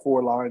about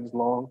 4 lines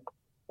long.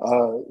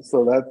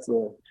 So that's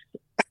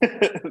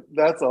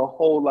that's a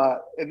whole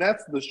lot, and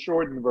that's the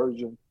shortened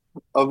version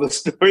of the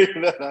story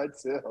that I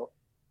tell.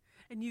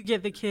 And you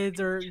get the kids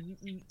or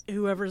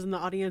whoever's in the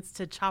audience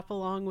to chop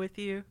along with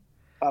you.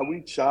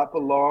 We chop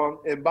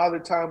along, and by the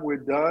time we're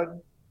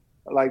done,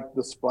 like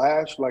the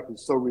splash, like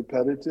it's so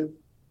repetitive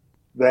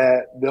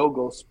that they'll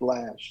go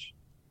splash,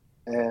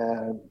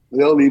 and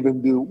they'll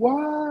even do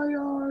 "Why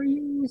are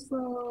you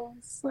so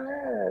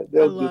sad?" I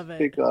They'll love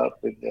just it. pick up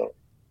and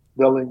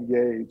they'll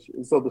engage,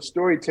 and so the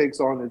story takes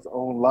on its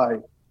own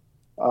life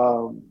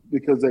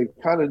because they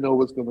kind of know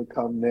what's going to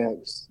come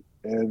next,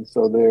 and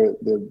so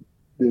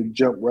they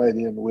jump right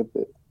in with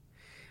it.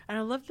 And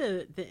I love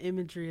the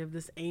imagery of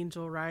this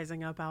angel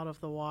rising up out of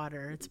the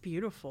water. It's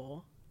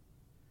beautiful.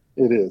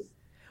 It is.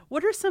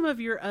 What are some of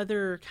your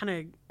other kind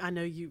of, I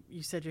know you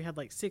said you had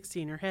like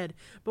 60 in your head,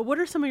 but what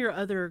are some of your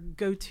other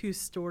go-to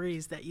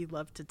stories that you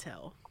love to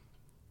tell?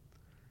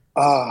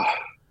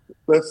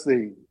 Let's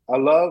see. I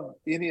love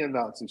any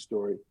Anansi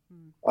story.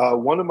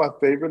 One of my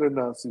favorite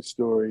Anansi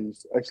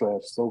stories, actually I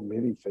have so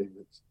many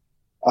favorites,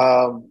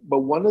 but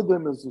one of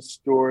them is a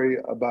story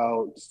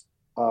about,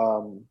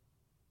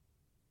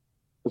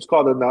 it's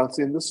called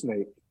Anansi and the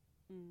Snake.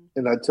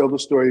 And I tell the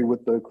story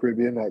with the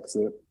Caribbean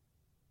accent.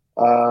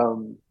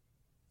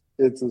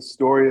 It's a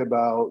story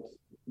about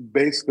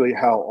basically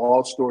how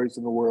all stories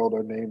in the world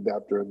are named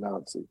after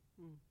Anansi.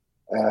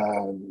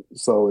 And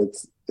so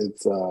it's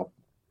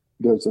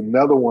there's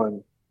another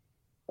one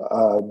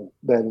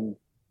that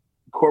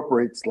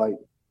incorporates like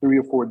 3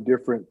 or 4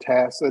 different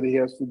tasks that he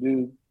has to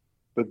do,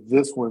 but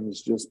this one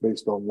is just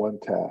based on one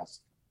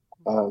task.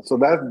 So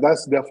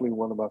that's definitely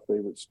one of my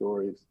favorite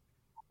stories.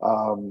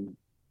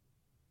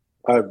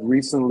 I've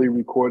recently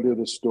recorded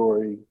a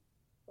story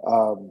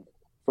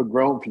for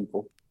grown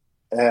people,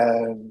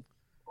 and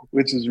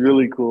which is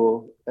really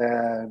cool.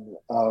 And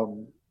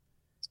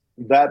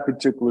that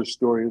particular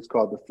story is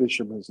called The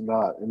Fisherman's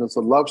Knot, and it's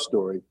a love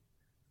story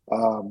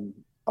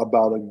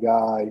about a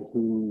guy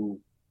who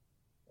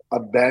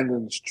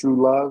abandons true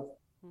love,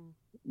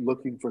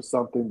 looking for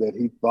something that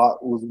he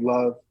thought was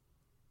love,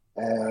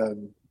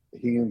 and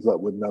he ends up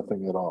with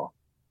nothing at all.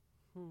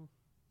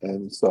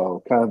 And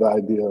so kind of the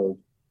idea of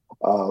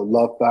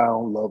love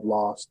found, love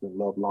lost, and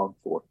love longed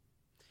for.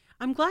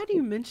 I'm glad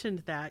you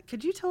mentioned that.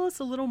 Could you tell us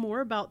a little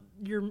more about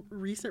your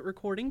recent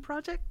recording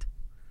project?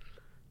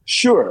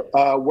 Sure.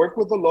 Worked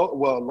with a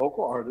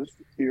local artist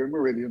here in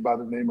Meridian by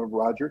the name of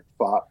Roderick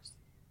Fox.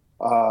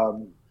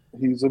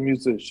 He's a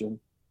musician,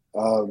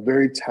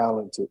 very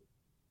talented.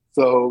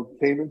 So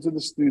came into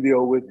the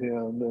studio with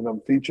him, and I'm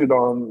featured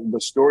on,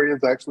 the story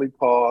is actually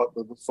called,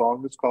 the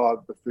song is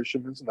called The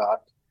Fisherman's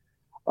Knot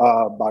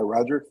by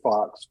Roderick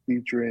Fox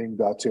featuring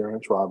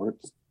Terrence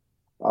Roberts.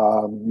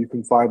 You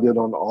can find it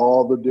on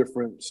all the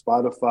different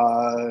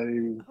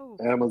Spotify,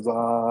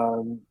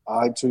 Amazon,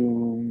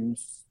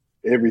 iTunes,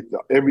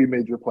 every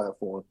major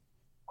platform.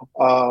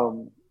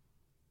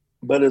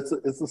 But it's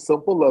a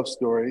simple love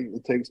story.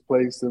 It takes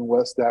place in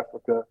West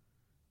Africa.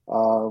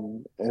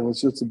 And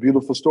it's just a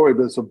beautiful story.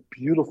 There's a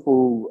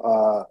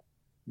beautiful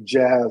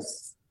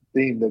jazz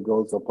theme that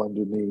goes up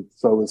underneath.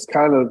 So it's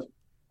kind of,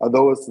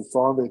 although it's a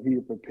song that he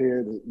had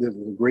prepared, there's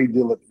a great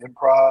deal of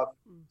improv.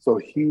 So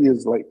he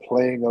is like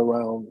playing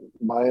around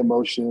my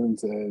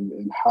emotions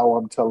and how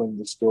I'm telling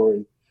the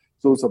story.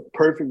 So it's a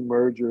perfect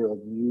merger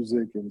of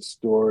music and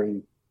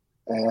story.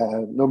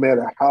 And no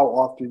matter how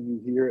often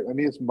you hear it, I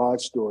mean, it's my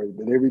story,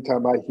 but every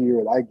time I hear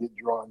it, I get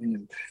drawn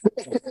in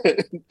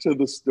to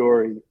the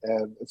story,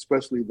 and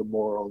especially the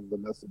moral and the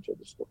message of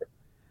the story.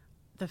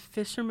 The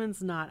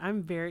Fisherman's Knot.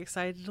 I'm very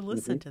excited to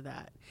listen to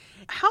that.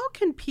 How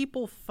can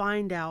people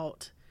find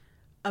out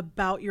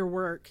about your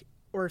work,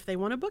 or if they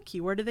want to book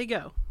you, where do they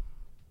go?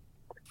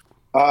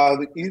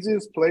 The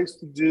easiest place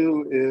to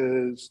do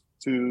is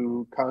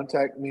to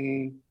contact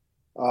me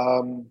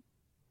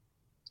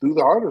through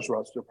the artist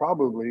roster,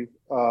 probably.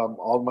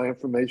 All my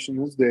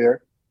information is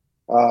there.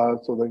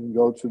 So they can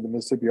go to the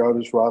Mississippi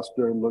Artist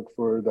roster and look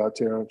for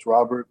Terrence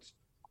Roberts.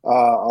 I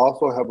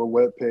also have a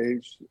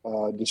webpage,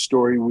 The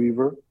Story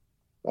Weaver,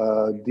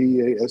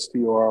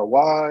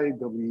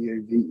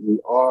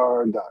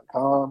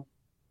 DASTORYWEAVER.com.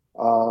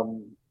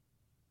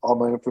 All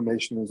my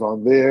information is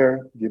on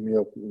there. Give me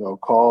a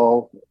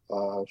call,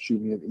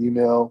 shoot me an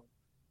email.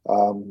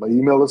 My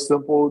email is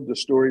simple,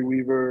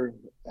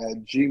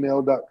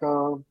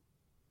 thestoryweaver@gmail.com.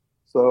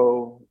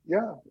 So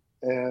yeah,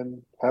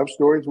 and Have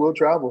Stories Will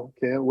Travel.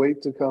 Can't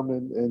wait to come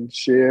and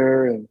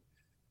share, and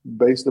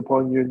based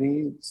upon your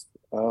needs,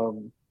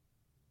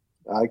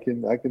 I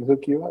can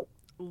hook you up.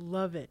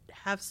 Love it.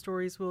 Have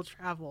Stories Will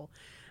Travel.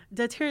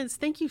 Terrence,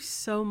 thank you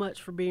so much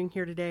for being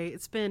here today.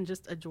 It's been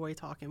just a joy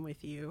talking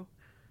with you.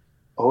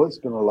 Oh, it's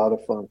been a lot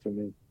of fun for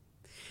me.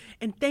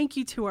 And thank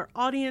you to our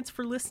audience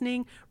for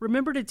listening.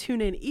 Remember to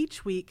tune in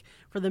each week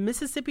for the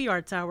Mississippi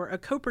Arts Hour, a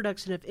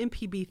co-production of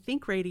MPB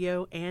Think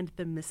Radio and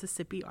the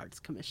Mississippi Arts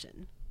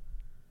Commission.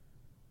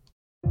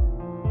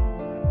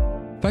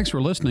 Thanks for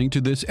listening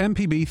to this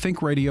MPB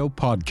Think Radio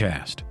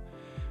podcast.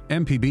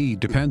 MPB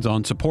depends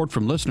on support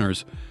from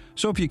listeners,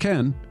 so if you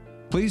can,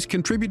 please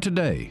contribute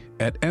today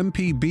at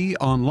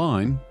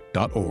mpbonline.org.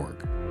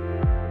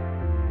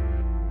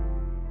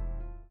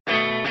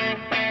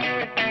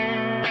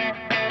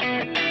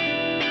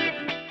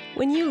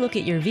 When you look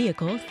at your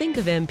vehicle, think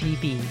of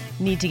MPB.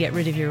 Need to get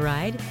rid of your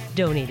ride?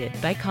 Donate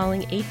it by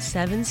calling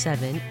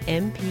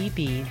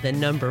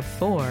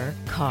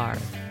 877-MPB-4-CAR.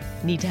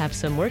 Need to have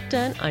some work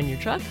done on your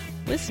truck?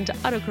 Listen to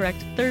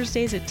AutoCorrect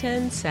Thursdays at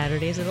 10,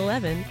 Saturdays at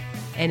 11.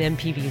 An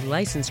MPB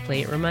license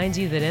plate reminds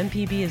you that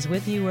MPB is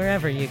with you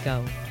wherever you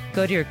go.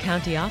 Go to your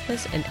county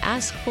office and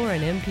ask for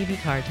an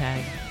MPB car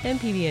tag.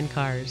 MPB and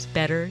cars,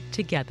 better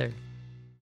together.